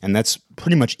 And that's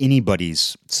pretty much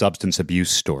anybody's substance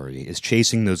abuse story, is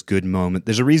chasing those good moments.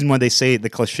 There's a reason why they say the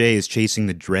cliche is chasing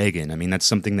the dragon. That's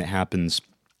something that happens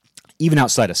even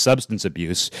outside of substance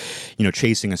abuse,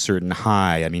 chasing a certain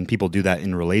high. People do that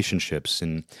in relationships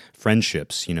and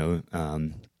friendships, they're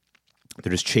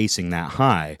just chasing that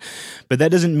high. But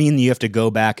that doesn't mean that you have to go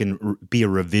back and be a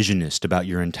revisionist about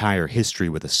your entire history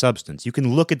with a substance. You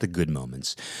can look at the good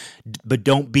moments, but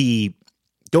don't be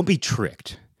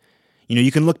tricked.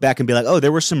 You can look back and be like, oh,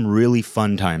 there were some really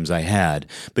fun times I had,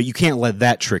 but you can't let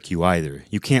that trick you either.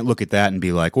 You can't look at that and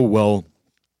be like, oh, well,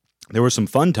 there were some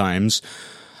fun times.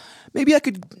 Maybe I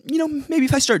could, maybe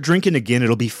if I start drinking again,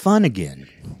 it'll be fun again.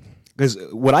 Because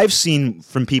what I've seen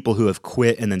from people who have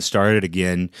quit and then started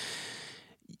again,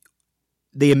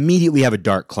 they immediately have a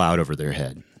dark cloud over their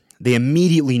head. They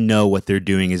immediately know what they're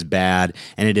doing is bad,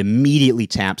 and it immediately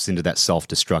taps into that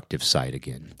self-destructive side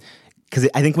again. Because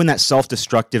I think when that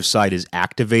self-destructive side is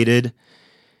activated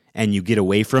and you get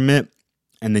away from it,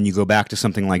 and then you go back to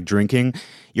something like drinking,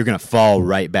 you're going to fall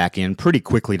right back in pretty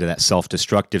quickly to that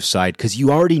self-destructive side because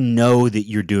you already know that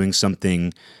you're doing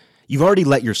something. You've already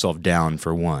let yourself down,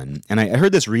 for one. And I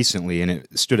heard this recently, and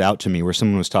it stood out to me, where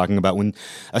someone was talking about when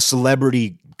a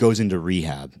celebrity goes into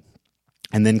rehab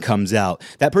and then comes out,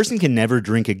 that person can never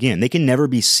drink again. They can never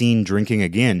be seen drinking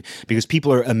again because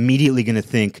people are immediately going to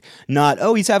think, not,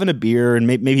 oh, he's having a beer and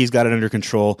maybe he's got it under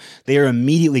control. They are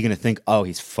immediately going to think, oh,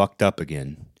 he's fucked up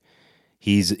again.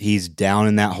 He's down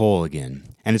in that hole again.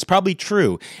 And it's probably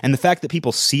true. And the fact that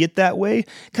people see it that way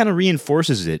kind of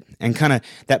reinforces it. And kind of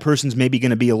that person's maybe going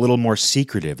to be a little more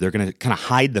secretive. They're going to kind of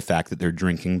hide the fact that they're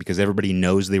drinking because everybody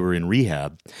knows they were in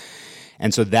rehab.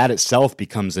 And so that itself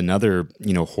becomes another,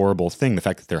 horrible thing, the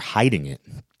fact that they're hiding it.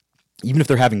 Even if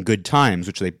they're having good times,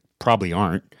 which they probably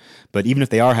aren't, but even if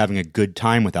they are having a good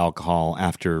time with alcohol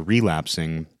after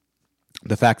relapsing,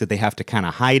 the fact that they have to kind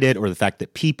of hide it, or the fact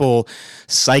that people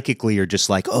psychically are just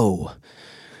like, oh,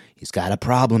 he's got a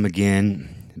problem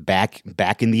again,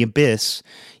 back in the abyss,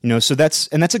 so that's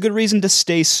a good reason to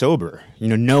stay sober,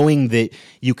 knowing that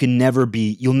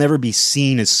you'll never be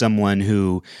seen as someone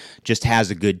who just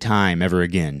has a good time ever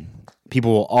again.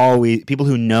 People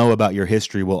who know about your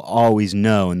history will always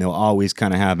know, and they'll always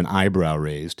kind of have an eyebrow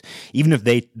raised, even if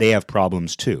they have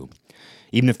problems too.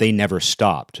 Even if they never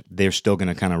stopped, they're still going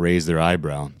to kind of raise their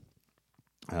eyebrow.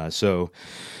 But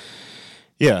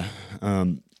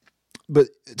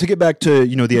to get back to,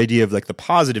 the idea of like the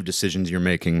positive decisions you're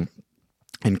making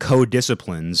and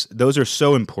co-disciplines, those are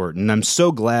so important. I'm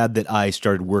so glad that I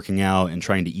started working out and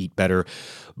trying to eat better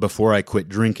before I quit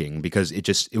drinking, because it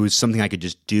was something I could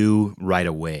just do right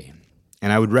away.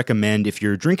 And I would recommend, if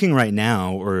you're drinking right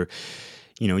now or,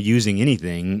 using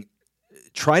anything,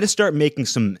 try to start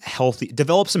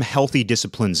develop some healthy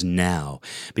disciplines now,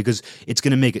 because it's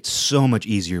going to make it so much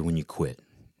easier when you quit.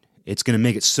 It's going to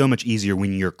make it so much easier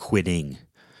when you're quitting.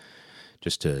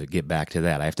 Just to get back to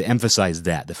that, I have to emphasize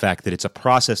the fact that it's a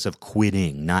process of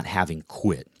quitting, not having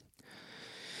quit.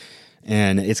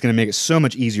 And it's going to make it so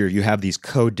much easier if you have these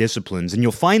co-disciplines, and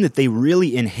you'll find that they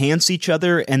really enhance each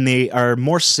other, and they are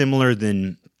more similar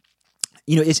than,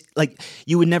 it's like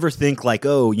you would never think like,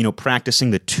 practicing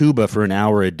the tuba for an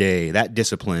hour a day, that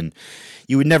discipline,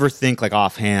 you would never think like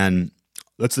offhand,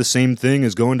 that's the same thing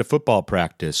as going to football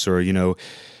practice or,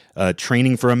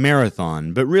 training for a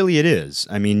marathon. But really it is.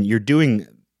 I mean, you're doing,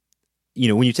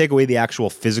 when you take away the actual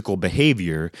physical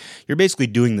behavior, you're basically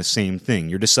doing the same thing.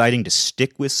 You're deciding to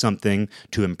stick with something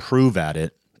to improve at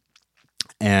it.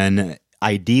 And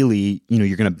ideally,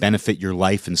 you're going to benefit your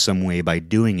life in some way by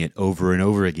doing it over and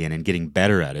over again and getting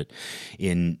better at it,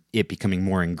 in it becoming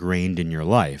more ingrained in your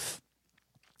life.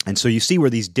 And so you see where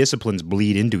these disciplines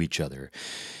bleed into each other.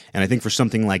 And I think for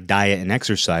something like diet and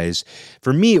exercise,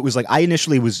 for me, it was like I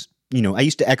initially was, I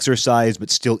used to exercise but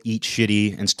still eat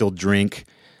shitty and still drink,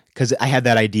 because I had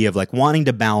that idea of like wanting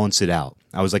to balance it out.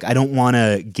 I was like, I don't want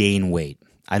to gain weight.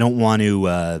 I don't want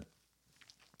to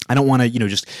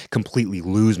just completely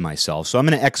lose myself. So I'm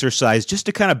going to exercise just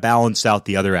to kind of balance out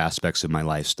the other aspects of my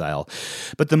lifestyle.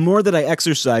 But the more that I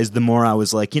exercised, the more I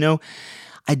was like,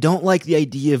 I don't like the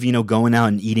idea of, going out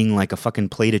and eating like a fucking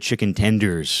plate of chicken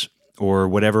tenders or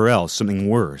whatever else, something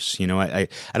worse. I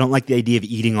don't like the idea of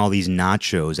eating all these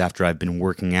nachos after I've been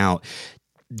working out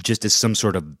just as some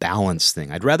sort of balance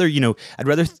thing. I'd rather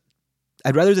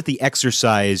that the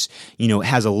exercise,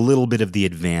 has a little bit of the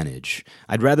advantage.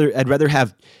 I'd rather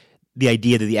have the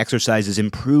idea that the exercise is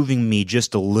improving me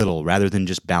just a little rather than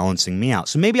just balancing me out.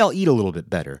 So maybe I'll eat a little bit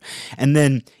better. And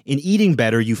then in eating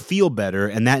better, you feel better,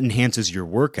 and that enhances your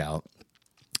workout.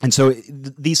 And so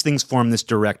these things form this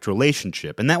direct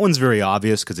relationship. And that one's very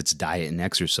obvious because it's diet and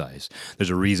exercise. There's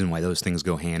a reason why those things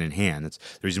go hand in hand.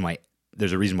 There's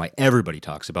a reason why everybody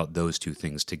talks about those two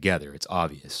things together. It's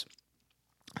obvious.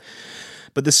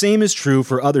 But the same is true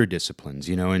for other disciplines,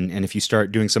 and if you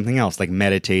start doing something else like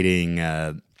meditating,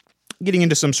 getting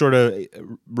into some sort of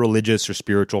religious or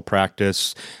spiritual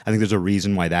practice, I think there's a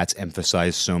reason why that's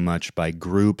emphasized so much by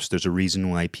groups. There's a reason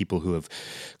why people who have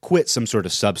quit some sort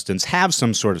of substance have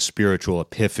some sort of spiritual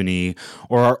epiphany,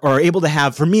 or are able to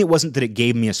have. For me, it wasn't that it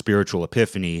gave me a spiritual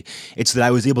epiphany. It's that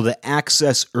I was able to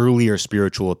access earlier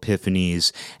spiritual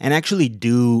epiphanies and actually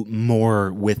do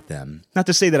more with them. Not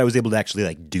to say that I was able to actually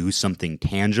like do something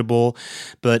tangible,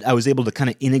 but I was able to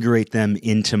kind of integrate them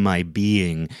into my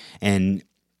being, and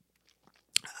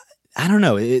I don't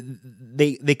know,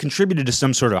 they contributed to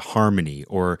some sort of harmony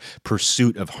or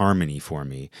pursuit of harmony for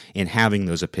me in having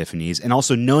those epiphanies, and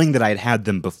also knowing that I had had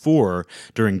them before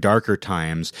during darker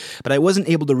times, but I wasn't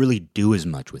able to really do as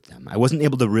much with them. I wasn't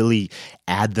able to really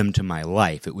add them to my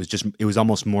life. It was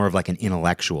almost more of like an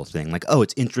intellectual thing. Like, oh,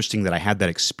 it's interesting that I had that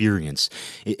experience.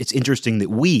 It's interesting that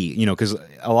because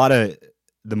a lot of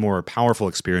the more powerful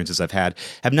experiences I've had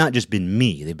have not just been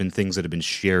me. They've been things that have been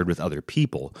shared with other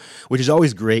people, which is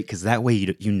always great because that way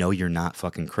you're not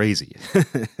fucking crazy.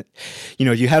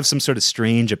 You have some sort of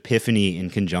strange epiphany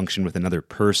in conjunction with another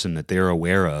person that they're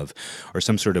aware of, or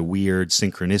some sort of weird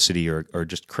synchronicity or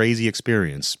just crazy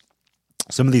experience.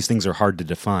 Some of these things are hard to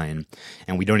define,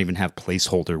 and we don't even have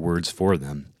placeholder words for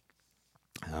them.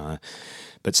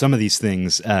 But some of these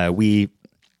things, when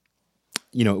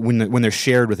they're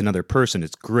shared with another person,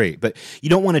 it's great. But you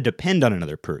don't want to depend on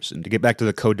another person. To get back to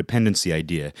the codependency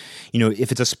idea,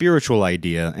 if it's a spiritual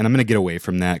idea, and I'm going to get away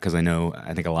from that because I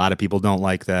think a lot of people don't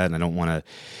like that, and I don't want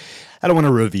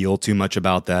to reveal too much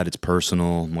about that. It's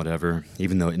personal, whatever.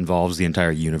 Even though it involves the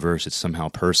entire universe, it's somehow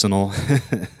personal.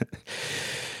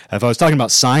 If I was talking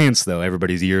about science, though,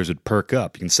 everybody's ears would perk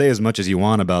up. You can say as much as you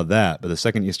want about that, but the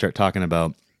second you start talking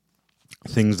about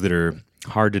things that are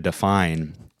hard to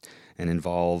define and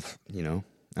involve, I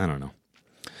don't know.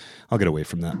 I'll get away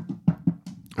from that.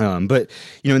 But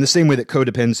in the same way that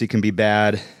codependency can be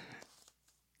bad,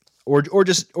 or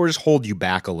just hold you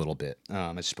back a little bit.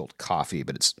 I spilled coffee,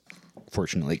 but it's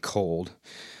fortunately cold.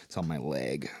 It's on my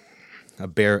leg.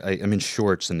 I'm in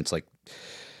shorts, and it's like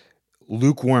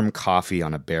lukewarm coffee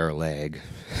on a bare leg.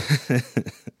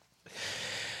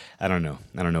 I don't know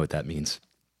what that means.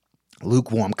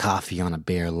 Lukewarm coffee on a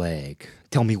bare leg.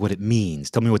 Tell me what it means.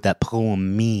 Tell me what that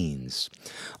poem means.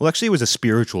 Well, actually, it was a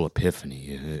spiritual epiphany.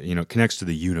 It connects to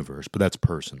the universe, but that's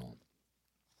personal.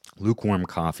 Lukewarm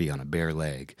coffee on a bare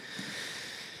leg.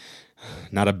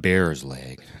 Not a bear's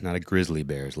leg. Not a grizzly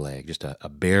bear's leg. Just a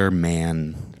bare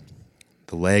man.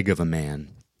 The leg of a man.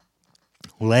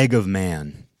 Leg of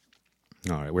man.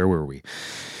 All right, where were we?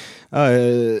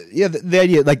 The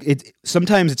idea,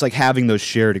 sometimes it's like having those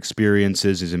shared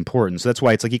experiences is important. So that's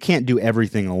why it's like you can't do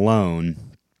everything alone.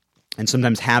 And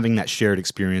sometimes having that shared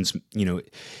experience,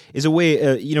 is a way,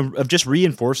 of just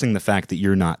reinforcing the fact that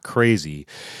you're not crazy.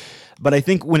 But I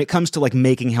think when it comes to like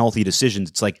making healthy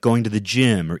decisions, it's like going to the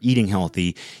gym or eating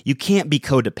healthy. You can't be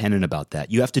codependent about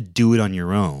that. You have to do it on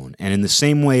your own. And in the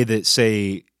same way that,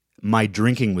 say, my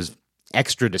drinking was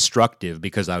extra destructive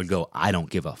because I would go, I don't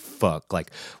give a fuck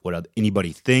like what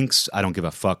anybody thinks. I don't give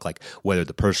a fuck like whether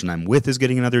the person I'm with is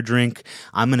getting another drink.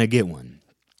 I'm going to get one.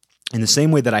 In the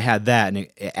same way that I had that and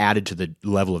it added to the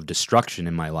level of destruction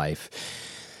in my life,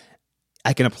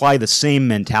 I can apply the same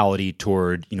mentality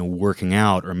toward, working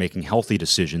out or making healthy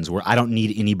decisions where I don't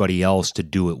need anybody else to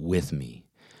do it with me.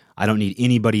 I don't need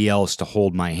anybody else to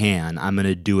hold my hand. I'm going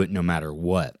to do it no matter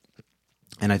what.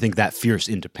 And I think that fierce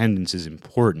independence is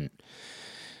important.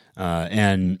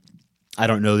 And I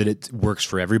don't know that it works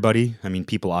for everybody. I mean,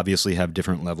 people obviously have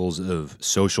different levels of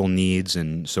social needs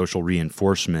and social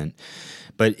reinforcement.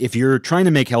 But if you're trying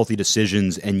to make healthy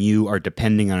decisions and you are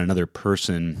depending on another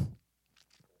person,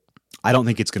 I don't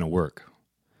think it's going to work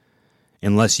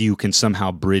unless you can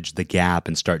somehow bridge the gap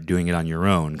and start doing it on your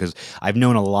own. Because I've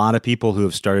known a lot of people who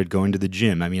have started going to the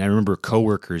gym. I mean, I remember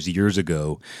coworkers years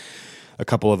ago, a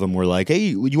couple of them were like, hey,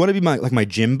 you want to be my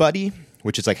gym buddy?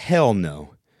 Which is like, hell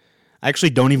no. I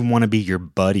actually don't even want to be your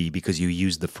buddy because you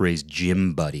use the phrase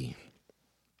gym buddy.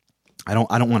 I don't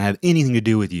want to have anything to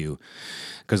do with you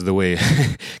because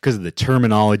of the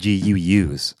terminology you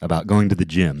use about going to the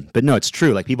gym. But no, it's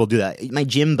true. Like people do that. My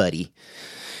gym buddy.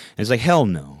 And it's like, hell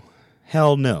no.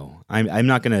 Hell no. I'm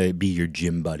not going to be your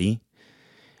gym buddy.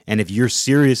 And if you're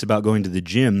serious about going to the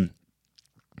gym,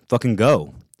 fucking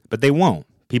go. But they won't.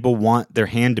 People want their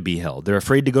hand to be held. They're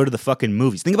afraid to go to the fucking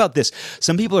movies. Think about this.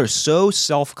 Some people are so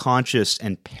self-conscious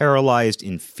and paralyzed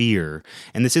in fear.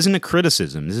 And this isn't a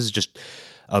criticism. This is just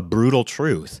a brutal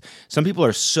truth. Some people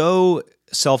are so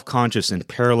self-conscious and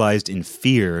paralyzed in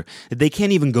fear that they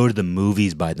can't even go to the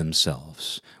movies by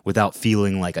themselves without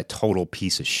feeling like a total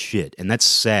piece of shit. And that's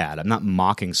sad. I'm not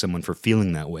mocking someone for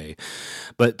feeling that way.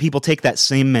 But people take that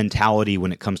same mentality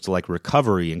when it comes to like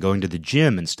recovery and going to the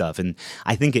gym and stuff. And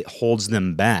I think it holds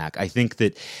them back. I think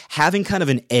that having kind of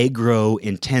an aggro,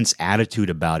 intense attitude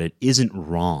about it isn't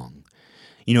wrong.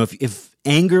 If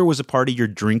anger was a part of your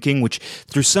drinking, which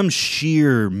through some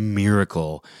sheer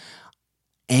miracle,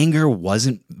 anger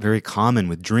wasn't very common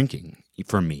with drinking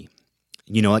for me.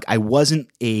 I wasn't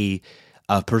a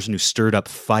person who stirred up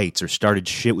fights or started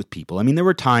shit with people. I mean, there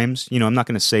were times, I'm not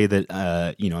going to say that,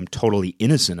 I'm totally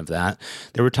innocent of that.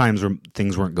 There were times where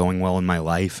things weren't going well in my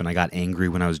life and I got angry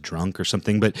when I was drunk or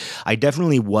something, but I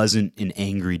definitely wasn't an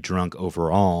angry drunk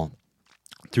overall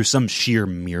through some sheer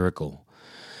miracle.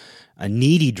 A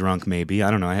needy drunk, maybe. I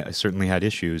don't know. I certainly had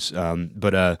issues.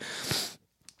 But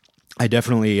I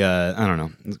definitely, I don't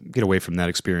know, get away from that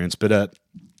experience. But,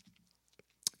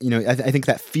 I think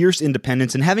that fierce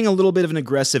independence and having a little bit of an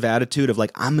aggressive attitude of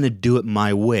like, I'm going to do it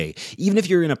my way. Even if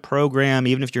you're in a program,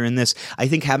 even if you're in this, I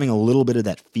think having a little bit of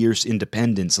that fierce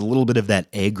independence, a little bit of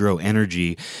that aggro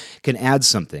energy can add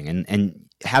something. And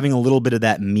having a little bit of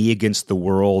that me against the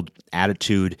world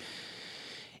attitude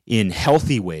in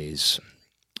healthy ways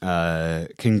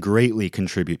can greatly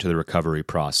contribute to the recovery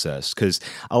process, because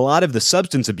a lot of the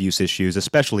substance abuse issues,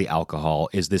 especially alcohol,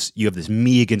 is this: you have this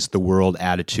me against the world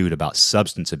attitude about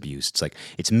substance abuse. It's like,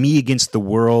 it's me against the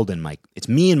world, and it's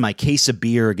me and my case of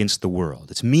beer against the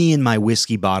world. It's me and my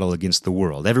whiskey bottle against the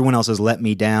world. Everyone else has let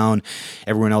me down.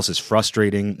 Everyone else is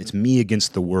frustrating. It's me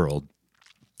against the world.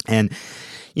 And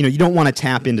you don't want to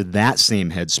tap into that same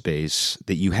headspace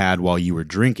that you had while you were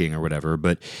drinking or whatever,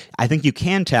 but I think you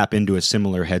can tap into a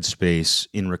similar headspace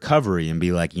in recovery and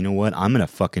be like, you know what, I'm going to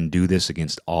fucking do this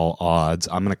against all odds.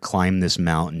 I'm going to climb this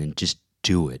mountain and just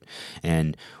do it.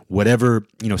 And whatever,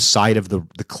 side of the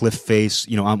cliff face,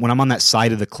 when I'm on that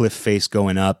side of the cliff face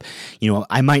going up,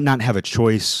 I might not have a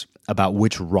choice about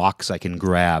which rocks I can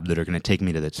grab that are going to take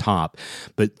me to the top,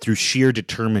 but through sheer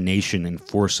determination and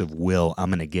force of will, I'm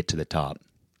going to get to the top.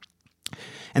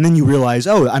 And then you realize,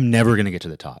 oh, I'm never going to get to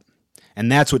the top.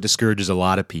 And that's what discourages a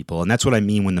lot of people. And that's what I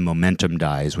mean when the momentum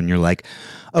dies, when you're like,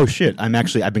 oh shit,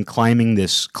 I've been climbing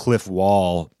this cliff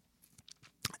wall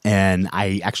and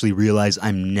I actually realize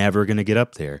I'm never going to get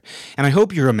up there. And I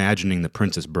hope you're imagining The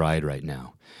Princess Bride right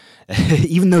now.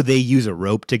 Even though they use a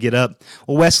rope to get up,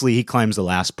 well, Wesley, he climbs the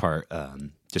last part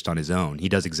just on his own. He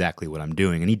does exactly what I'm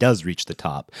doing, and he does reach the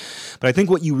top. But I think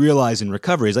what you realize in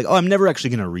recovery is like, oh, I'm never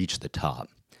actually going to reach the top.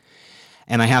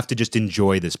 And I have to just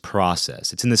enjoy this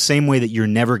process. It's in the same way that you're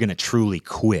never going to truly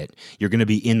quit. You're going to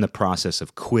be in the process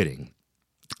of quitting.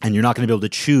 And you're not going to be able to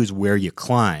choose where you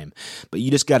climb. But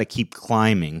you just got to keep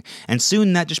climbing. And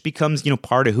soon that just becomes,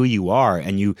 part of who you are.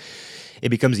 And it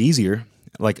becomes easier.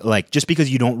 Like just because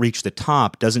you don't reach the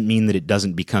top doesn't mean that it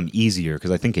doesn't become easier,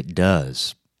 because I think it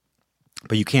does.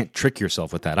 But you can't trick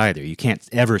yourself with that either. You can't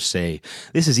ever say,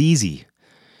 this is easy.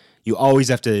 You always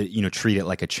have to, treat it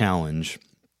like a challenge,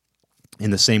 in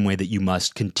the same way that you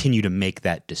must continue to make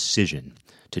that decision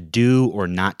to do or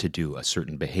not to do a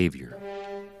certain behavior.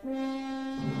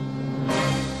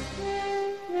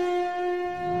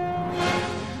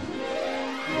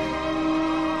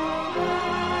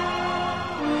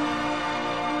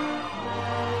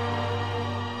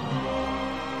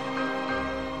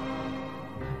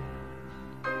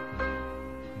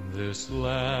 This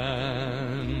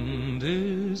land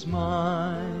is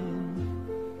mine.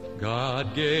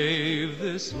 God gave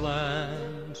this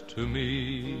land to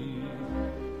me.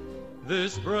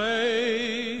 This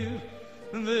brave,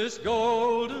 this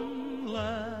golden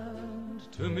land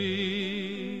to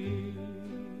me.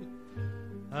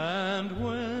 And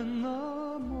when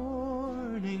the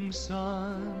morning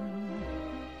sun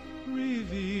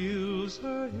reveals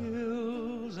her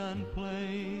hills and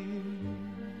plains,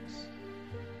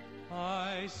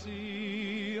 I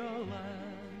see a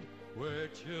land where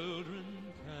children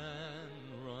can